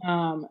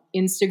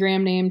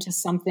Instagram name to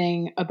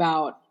something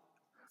about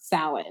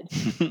salad?"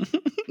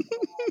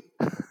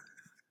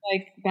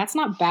 Like, that's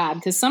not bad,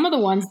 because some of the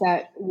ones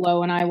that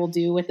Lo and I will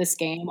do with this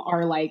game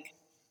are like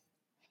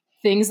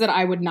things that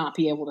I would not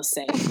be able to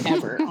say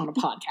ever on a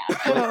podcast.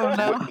 Oh,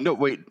 no. No,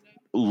 wait.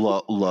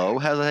 Lo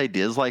has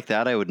ideas like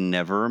that. I would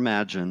never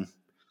imagine.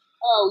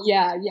 Oh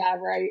yeah,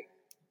 right.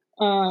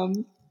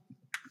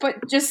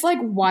 But just like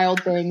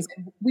wild things,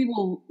 we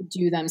will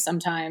do them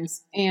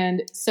sometimes.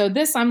 And so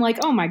this, I'm like,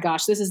 oh my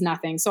gosh, this is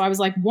nothing. So I was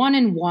like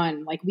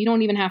 1-1. Like, we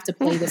don't even have to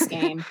play this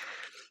game.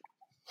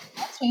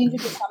 Let's change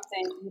it to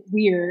something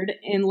weird,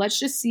 and let's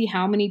just see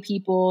how many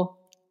people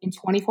in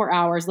 24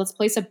 hours. Let's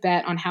place a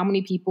bet on how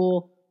many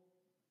people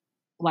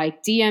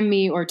like DM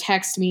me or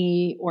text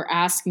me or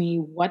ask me,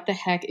 what the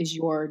heck is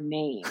your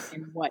name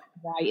and why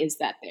is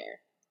that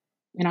there?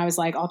 And I was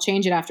like, I'll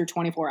change it after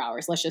 24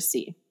 hours. Let's just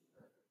see.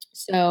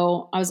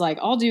 So I was like,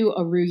 I'll do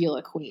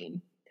arugula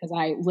queen, because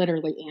I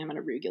literally am an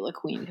arugula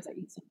queen because I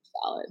eat so much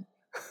salad.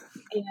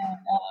 And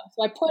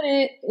so I put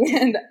it,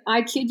 and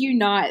I kid you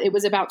not, it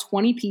was about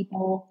 20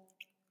 people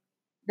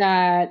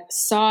that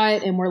saw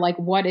it and were like,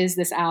 what is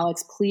this,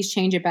 Alex? Please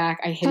change it back.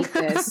 I hate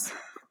this.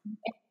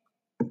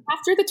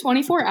 After the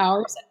 24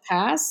 hours had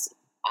passed,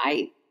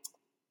 I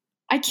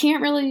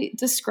can't really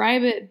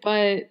describe it,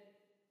 but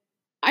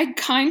I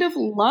kind of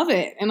love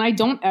it, and I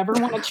don't ever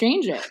want to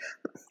change it.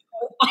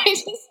 I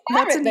just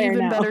have That's it an there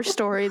even now. better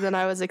story than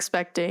I was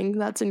expecting.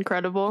 That's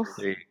incredible.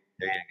 There you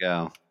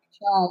go.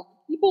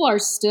 People are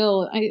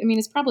still, I mean,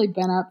 it's probably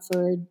been up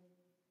for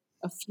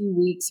a few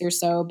weeks or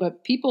so,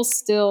 but people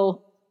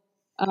still,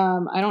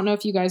 I don't know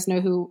if you guys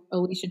know who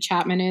Alicia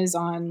Chapman is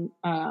on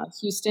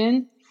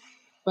Houston,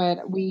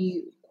 but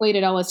we played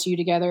at LSU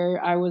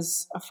together. I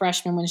was a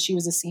freshman when she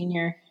was a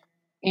senior,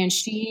 and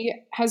she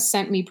has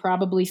sent me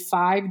probably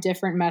 5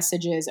 different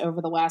messages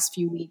over the last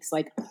few weeks,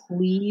 like,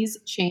 please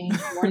change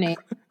your name.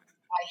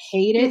 I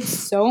hate it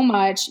so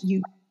much.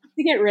 You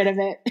need to get rid of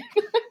it.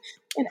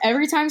 And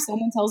every time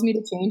someone tells me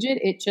to change it,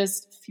 it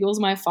just fuels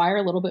my fire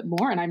a little bit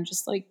more. And I'm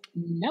just like,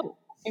 no,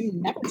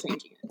 I'm never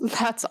changing it.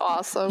 That's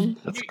awesome.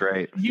 That's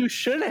great. You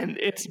shouldn't.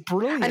 It's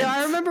brilliant. I know.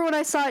 I remember when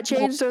I saw it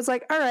change, so I was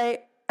like, all right,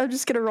 I'm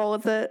just going to roll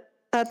with it.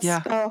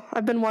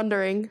 I've been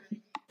wondering.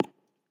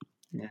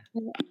 Yeah.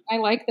 I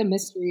like the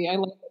mystery. I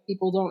like that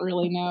people don't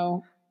really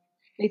know.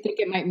 They think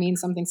it might mean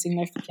something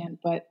significant,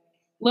 but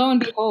lo and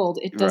behold,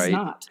 it does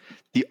not.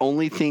 The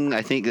only thing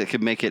I think that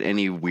could make it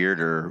any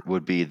weirder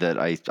would be that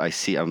I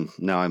see I'm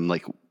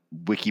like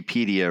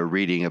Wikipedia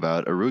reading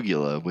about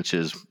arugula, which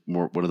is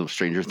one of the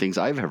stranger things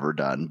I've ever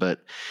done, but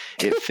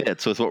it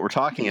fits with what we're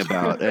talking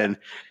about. And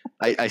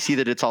I see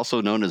that it's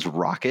also known as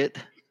rocket.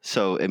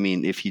 So, I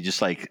mean, if you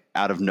just like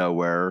out of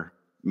nowhere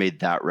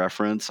made that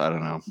reference, I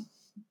don't know.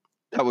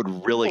 That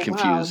would really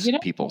confuse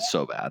people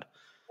so bad.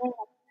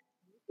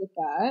 With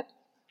that,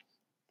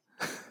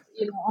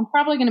 I'm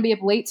probably going to be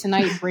up late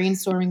tonight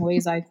brainstorming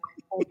ways I can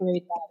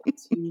incorporate that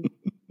into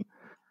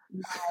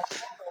my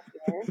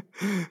here.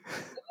 Maybe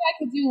I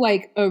could do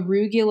like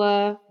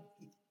arugula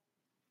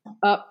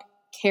up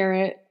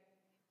caret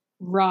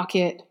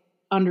rocket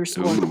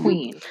 _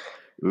 queen.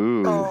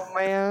 Ooh. Oh,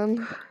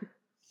 man.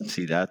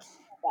 See that?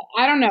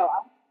 I don't know.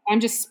 I'm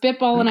just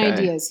spitballing Okay.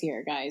 ideas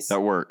here, guys.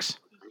 That works.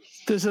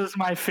 This is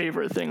my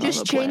favorite thing Just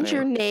on the change planet.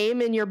 your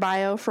name in your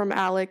bio from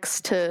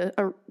Alex to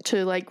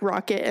like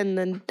Rocket, and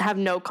then have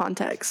no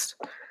context.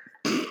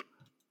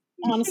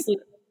 Honestly,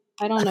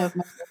 I don't know if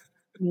my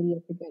media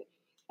could get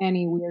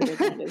any weirder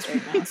than it is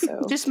right now.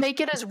 So Just make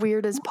it as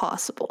weird as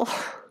possible. I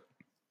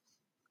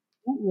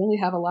don't really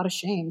have a lot of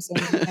shame. So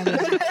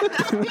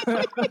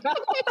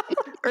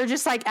Or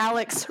just like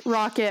Alex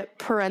Rocket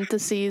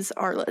parentheses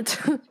Arlet.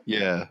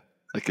 Yeah,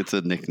 like it's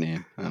a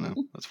nickname. I don't know.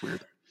 That's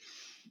weird.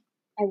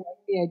 I like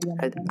the idea.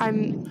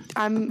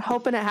 I'm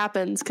hoping it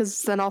happens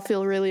because then I'll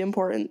feel really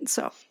important.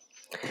 So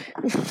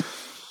I'll get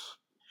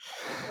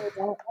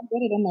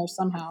it in there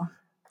somehow.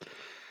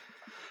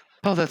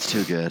 Oh, that's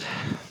too good.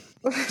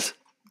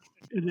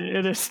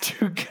 It is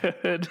too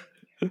good.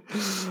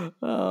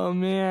 Oh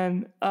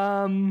man.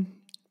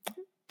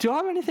 Do you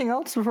have anything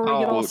else before we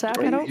get all sad?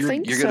 I don't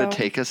think you're so. gonna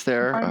take us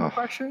there. Final Oh,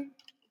 question.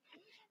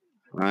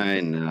 I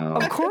know.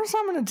 Of course,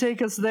 I'm going to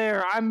take us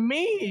there. I'm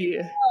me.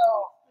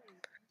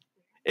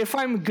 If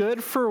I'm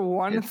good for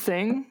one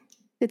thing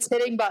It's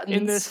hitting buttons.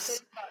 in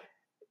this,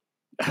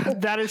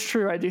 that is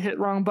true. I do hit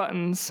wrong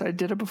buttons. I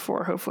did it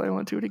before. Hopefully, I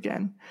won't do it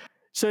again.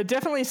 So it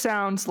definitely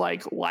sounds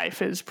like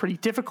life is pretty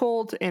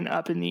difficult and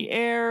up in the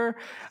air.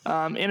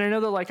 And I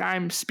know that like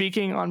I'm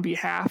speaking on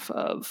behalf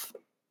of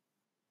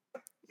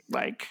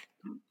like,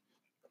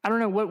 I don't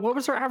know, what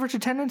was our average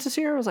attendance this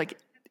year? It was like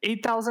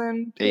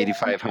 8,000.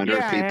 8,500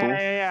 people.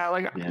 Yeah.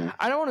 Like, Yeah.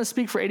 I don't want to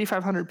speak for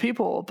 8,500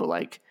 people, but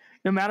like,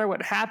 no matter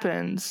what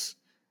happens,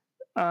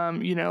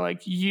 you know,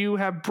 like you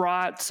have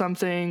brought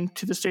something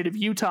to the state of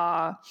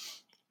Utah,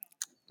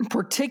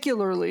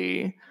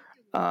 particularly,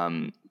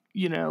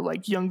 you know,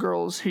 like young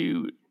girls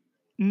who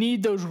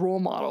need those role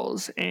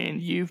models,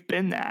 and you've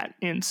been that.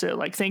 And so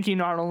like, thank you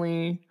not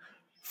only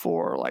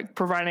for like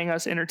providing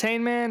us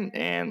entertainment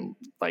and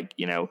like,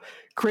 you know,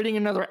 creating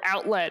another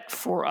outlet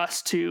for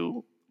us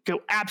to go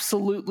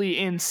absolutely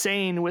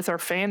insane with our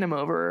fandom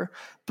over,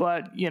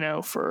 but you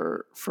know,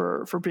 for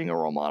being a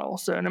role model.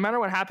 So no matter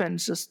what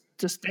happens, just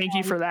thank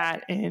you for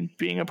that and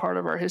being a part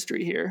of our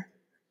history here.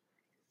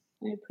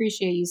 I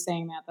appreciate you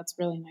saying that. That's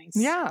really nice.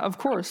 Yeah, of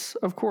course.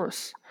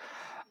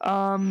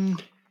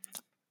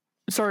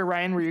 Sorry,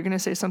 Ryan, were you going to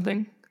say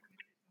something?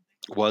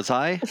 Was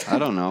I? I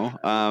don't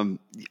know.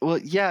 Well,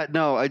 yeah,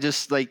 no, I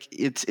just like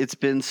it's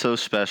been so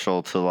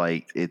special to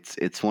like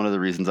it's one of the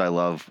reasons I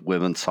love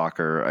women's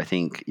soccer, I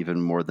think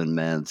even more than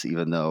men's,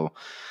 even though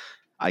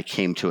I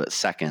came to it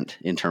second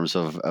in terms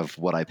of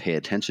what I pay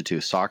attention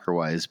to soccer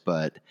wise,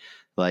 but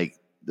like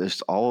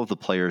there's all of the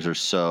players are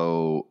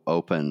so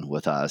open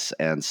with us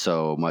and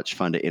so much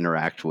fun to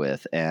interact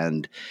with,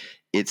 and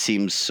it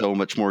seems so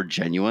much more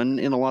genuine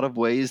in a lot of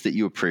ways that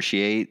you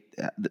appreciate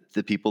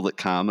the people that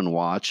come and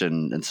watch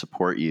and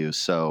support you.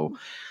 So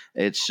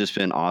it's just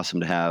been awesome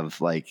to have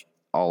like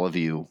all of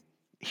you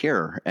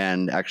here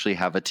and actually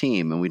have a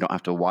team, and we don't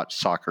have to watch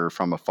soccer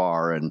from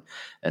afar and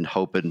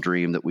hope and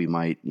dream that we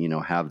might, you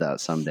know, have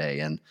that someday.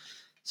 And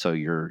so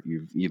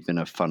you've been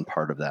a fun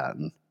part of that,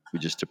 and we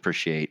just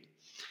appreciate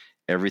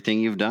everything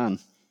you've done.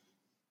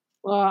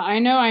 Well, I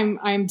know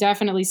I'm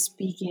definitely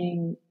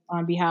speaking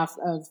on behalf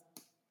of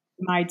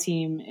my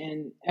team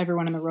and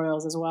everyone in the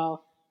Royals as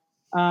well.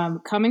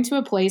 Coming to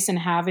a place and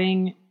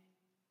having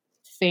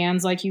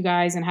fans like you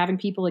guys and having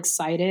people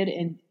excited,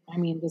 and I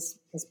mean this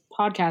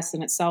podcast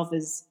in itself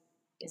is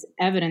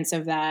evidence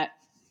of that,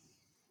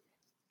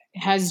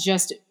 has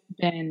just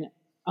been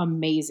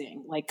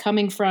amazing. Like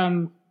coming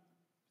from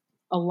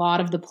a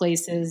lot of the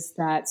places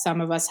that some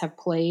of us have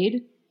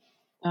played,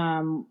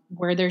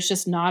 where there's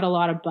just not a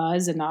lot of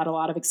buzz and not a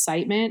lot of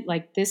excitement,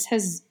 like this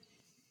has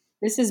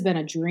been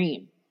a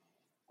dream.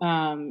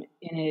 And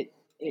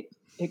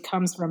it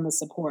comes from the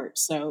support.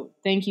 So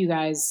thank you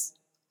guys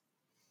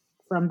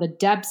from the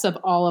depths of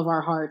all of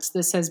our hearts.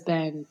 This has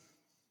been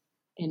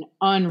an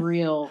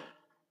unreal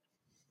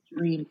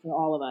dream for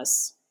all of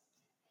us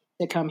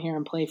to come here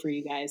and play for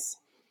you guys.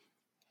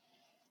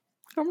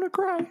 I'm going to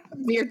cry.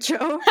 Weird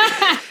Joe.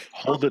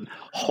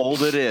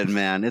 Hold it in,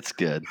 man. It's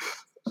good.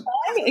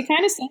 It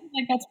kind of sounds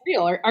like that's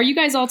real. Are you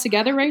guys all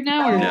together right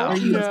now? Or No. are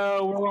you?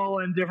 No, we're all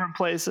in different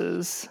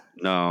places.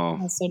 No.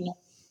 So no.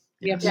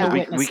 So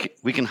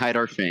we can hide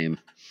our shame.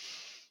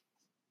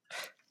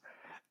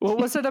 What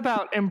was it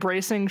about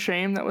embracing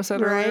shame that was said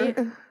Right?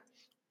 earlier?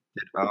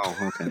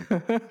 Oh, okay.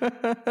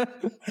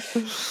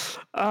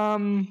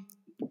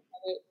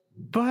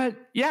 But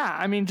yeah,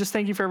 I mean, just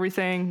thank you for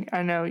everything.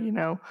 I know, you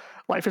know,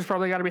 life has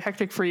probably got to be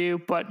hectic for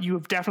you, but you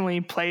have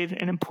definitely played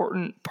an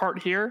important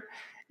part here.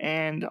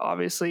 And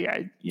obviously,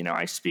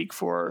 I speak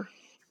for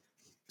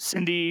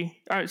Cindy.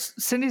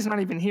 Cindy's not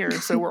even here,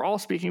 so we're all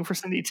speaking for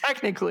Cindy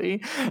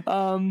technically.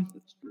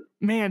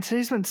 Man,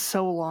 today's been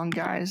so long,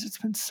 guys. It's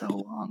been so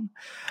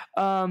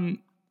long.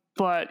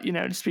 But you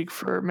know, to speak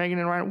for Megan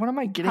and Ryan, what am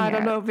I getting? I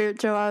don't at? know, Weird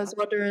Joe. I was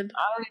wondering.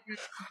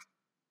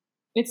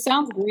 It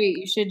sounds great.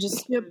 You should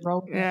just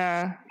roll.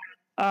 Yeah.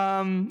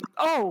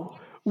 Oh,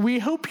 we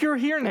hope you're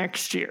here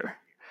next year.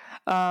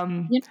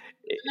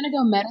 I'm gonna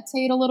go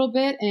meditate a little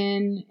bit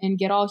and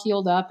get all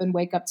healed up and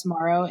wake up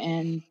tomorrow.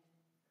 And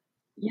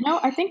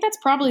I think that's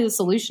probably the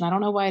solution. I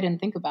don't know why I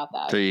didn't think about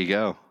that. There you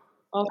go.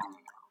 I'll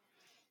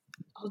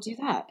do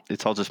that.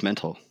 It's all just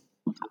mental.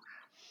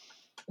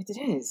 It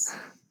is.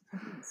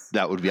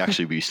 That would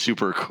actually be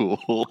super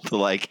cool to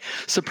like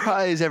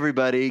surprise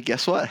everybody.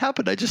 Guess what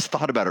happened? I just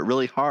thought about it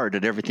really hard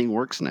and everything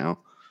works now.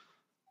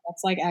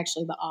 That's like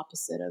actually the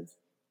opposite of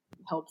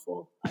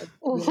helpful.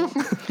 What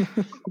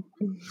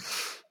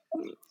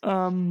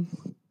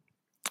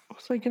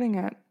was I getting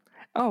at?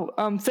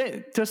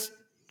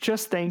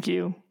 Just thank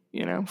you,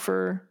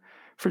 for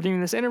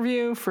doing this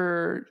interview,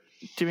 for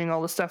doing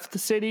all the stuff with the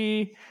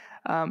city,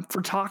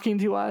 for talking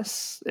to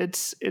us.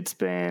 It's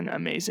been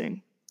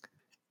amazing.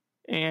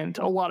 And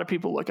a lot of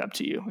people look up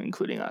to you,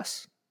 including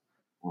us.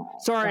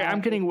 Sorry,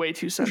 I'm getting way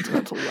too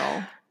sentimental,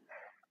 y'all.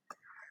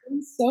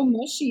 I'm so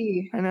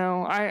mushy. I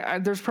know. I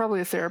there's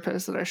probably a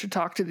therapist that I should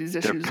talk to these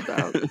issues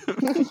about.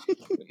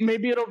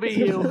 Maybe it'll be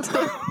you.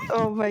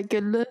 Oh my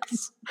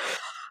goodness.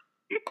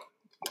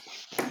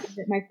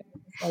 Get my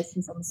therapist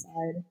license on the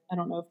side. I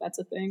don't know if that's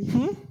a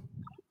thing.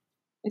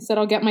 I said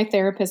I'll get my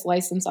therapist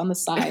license on the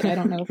side. I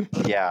don't know.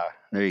 Yeah,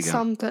 there you go.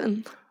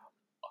 Something.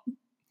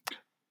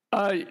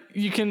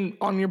 You can,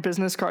 on your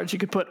business cards, you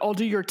could put, I'll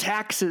do your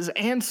taxes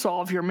and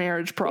solve your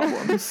marriage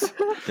problems.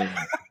 That's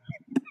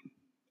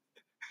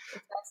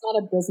not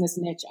a business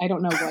niche. I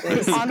don't know what it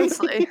is.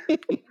 Honestly.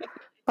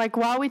 Like,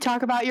 while we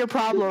talk about your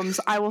problems,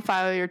 I will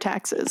file your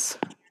taxes.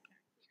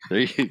 There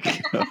you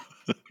go.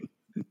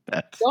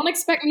 Don't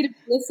expect me to be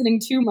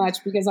listening too much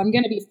because I'm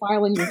going to be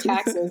filing your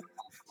taxes.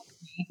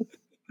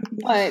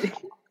 But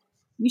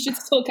you should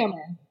still come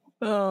in.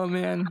 Oh,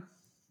 man.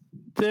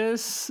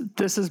 This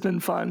has been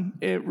fun.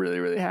 It really,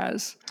 really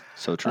has.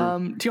 So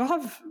true. Do y'all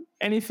have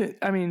anything,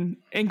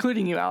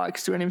 including you,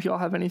 Alex, do any of y'all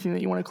have anything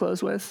that you want to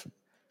close with?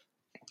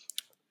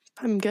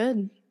 I'm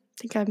good.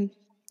 I think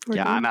we're good.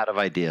 I'm out of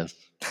ideas.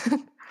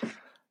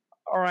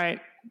 All right.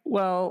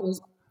 Well,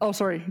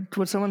 sorry.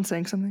 Was someone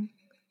saying something?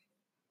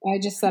 I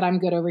just said I'm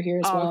good over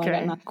here as well.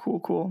 Okay,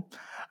 cool.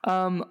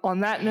 On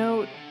that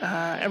note,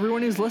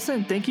 everyone who's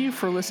listened, thank you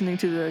for listening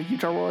to the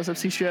Utah Royals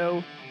FC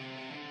show.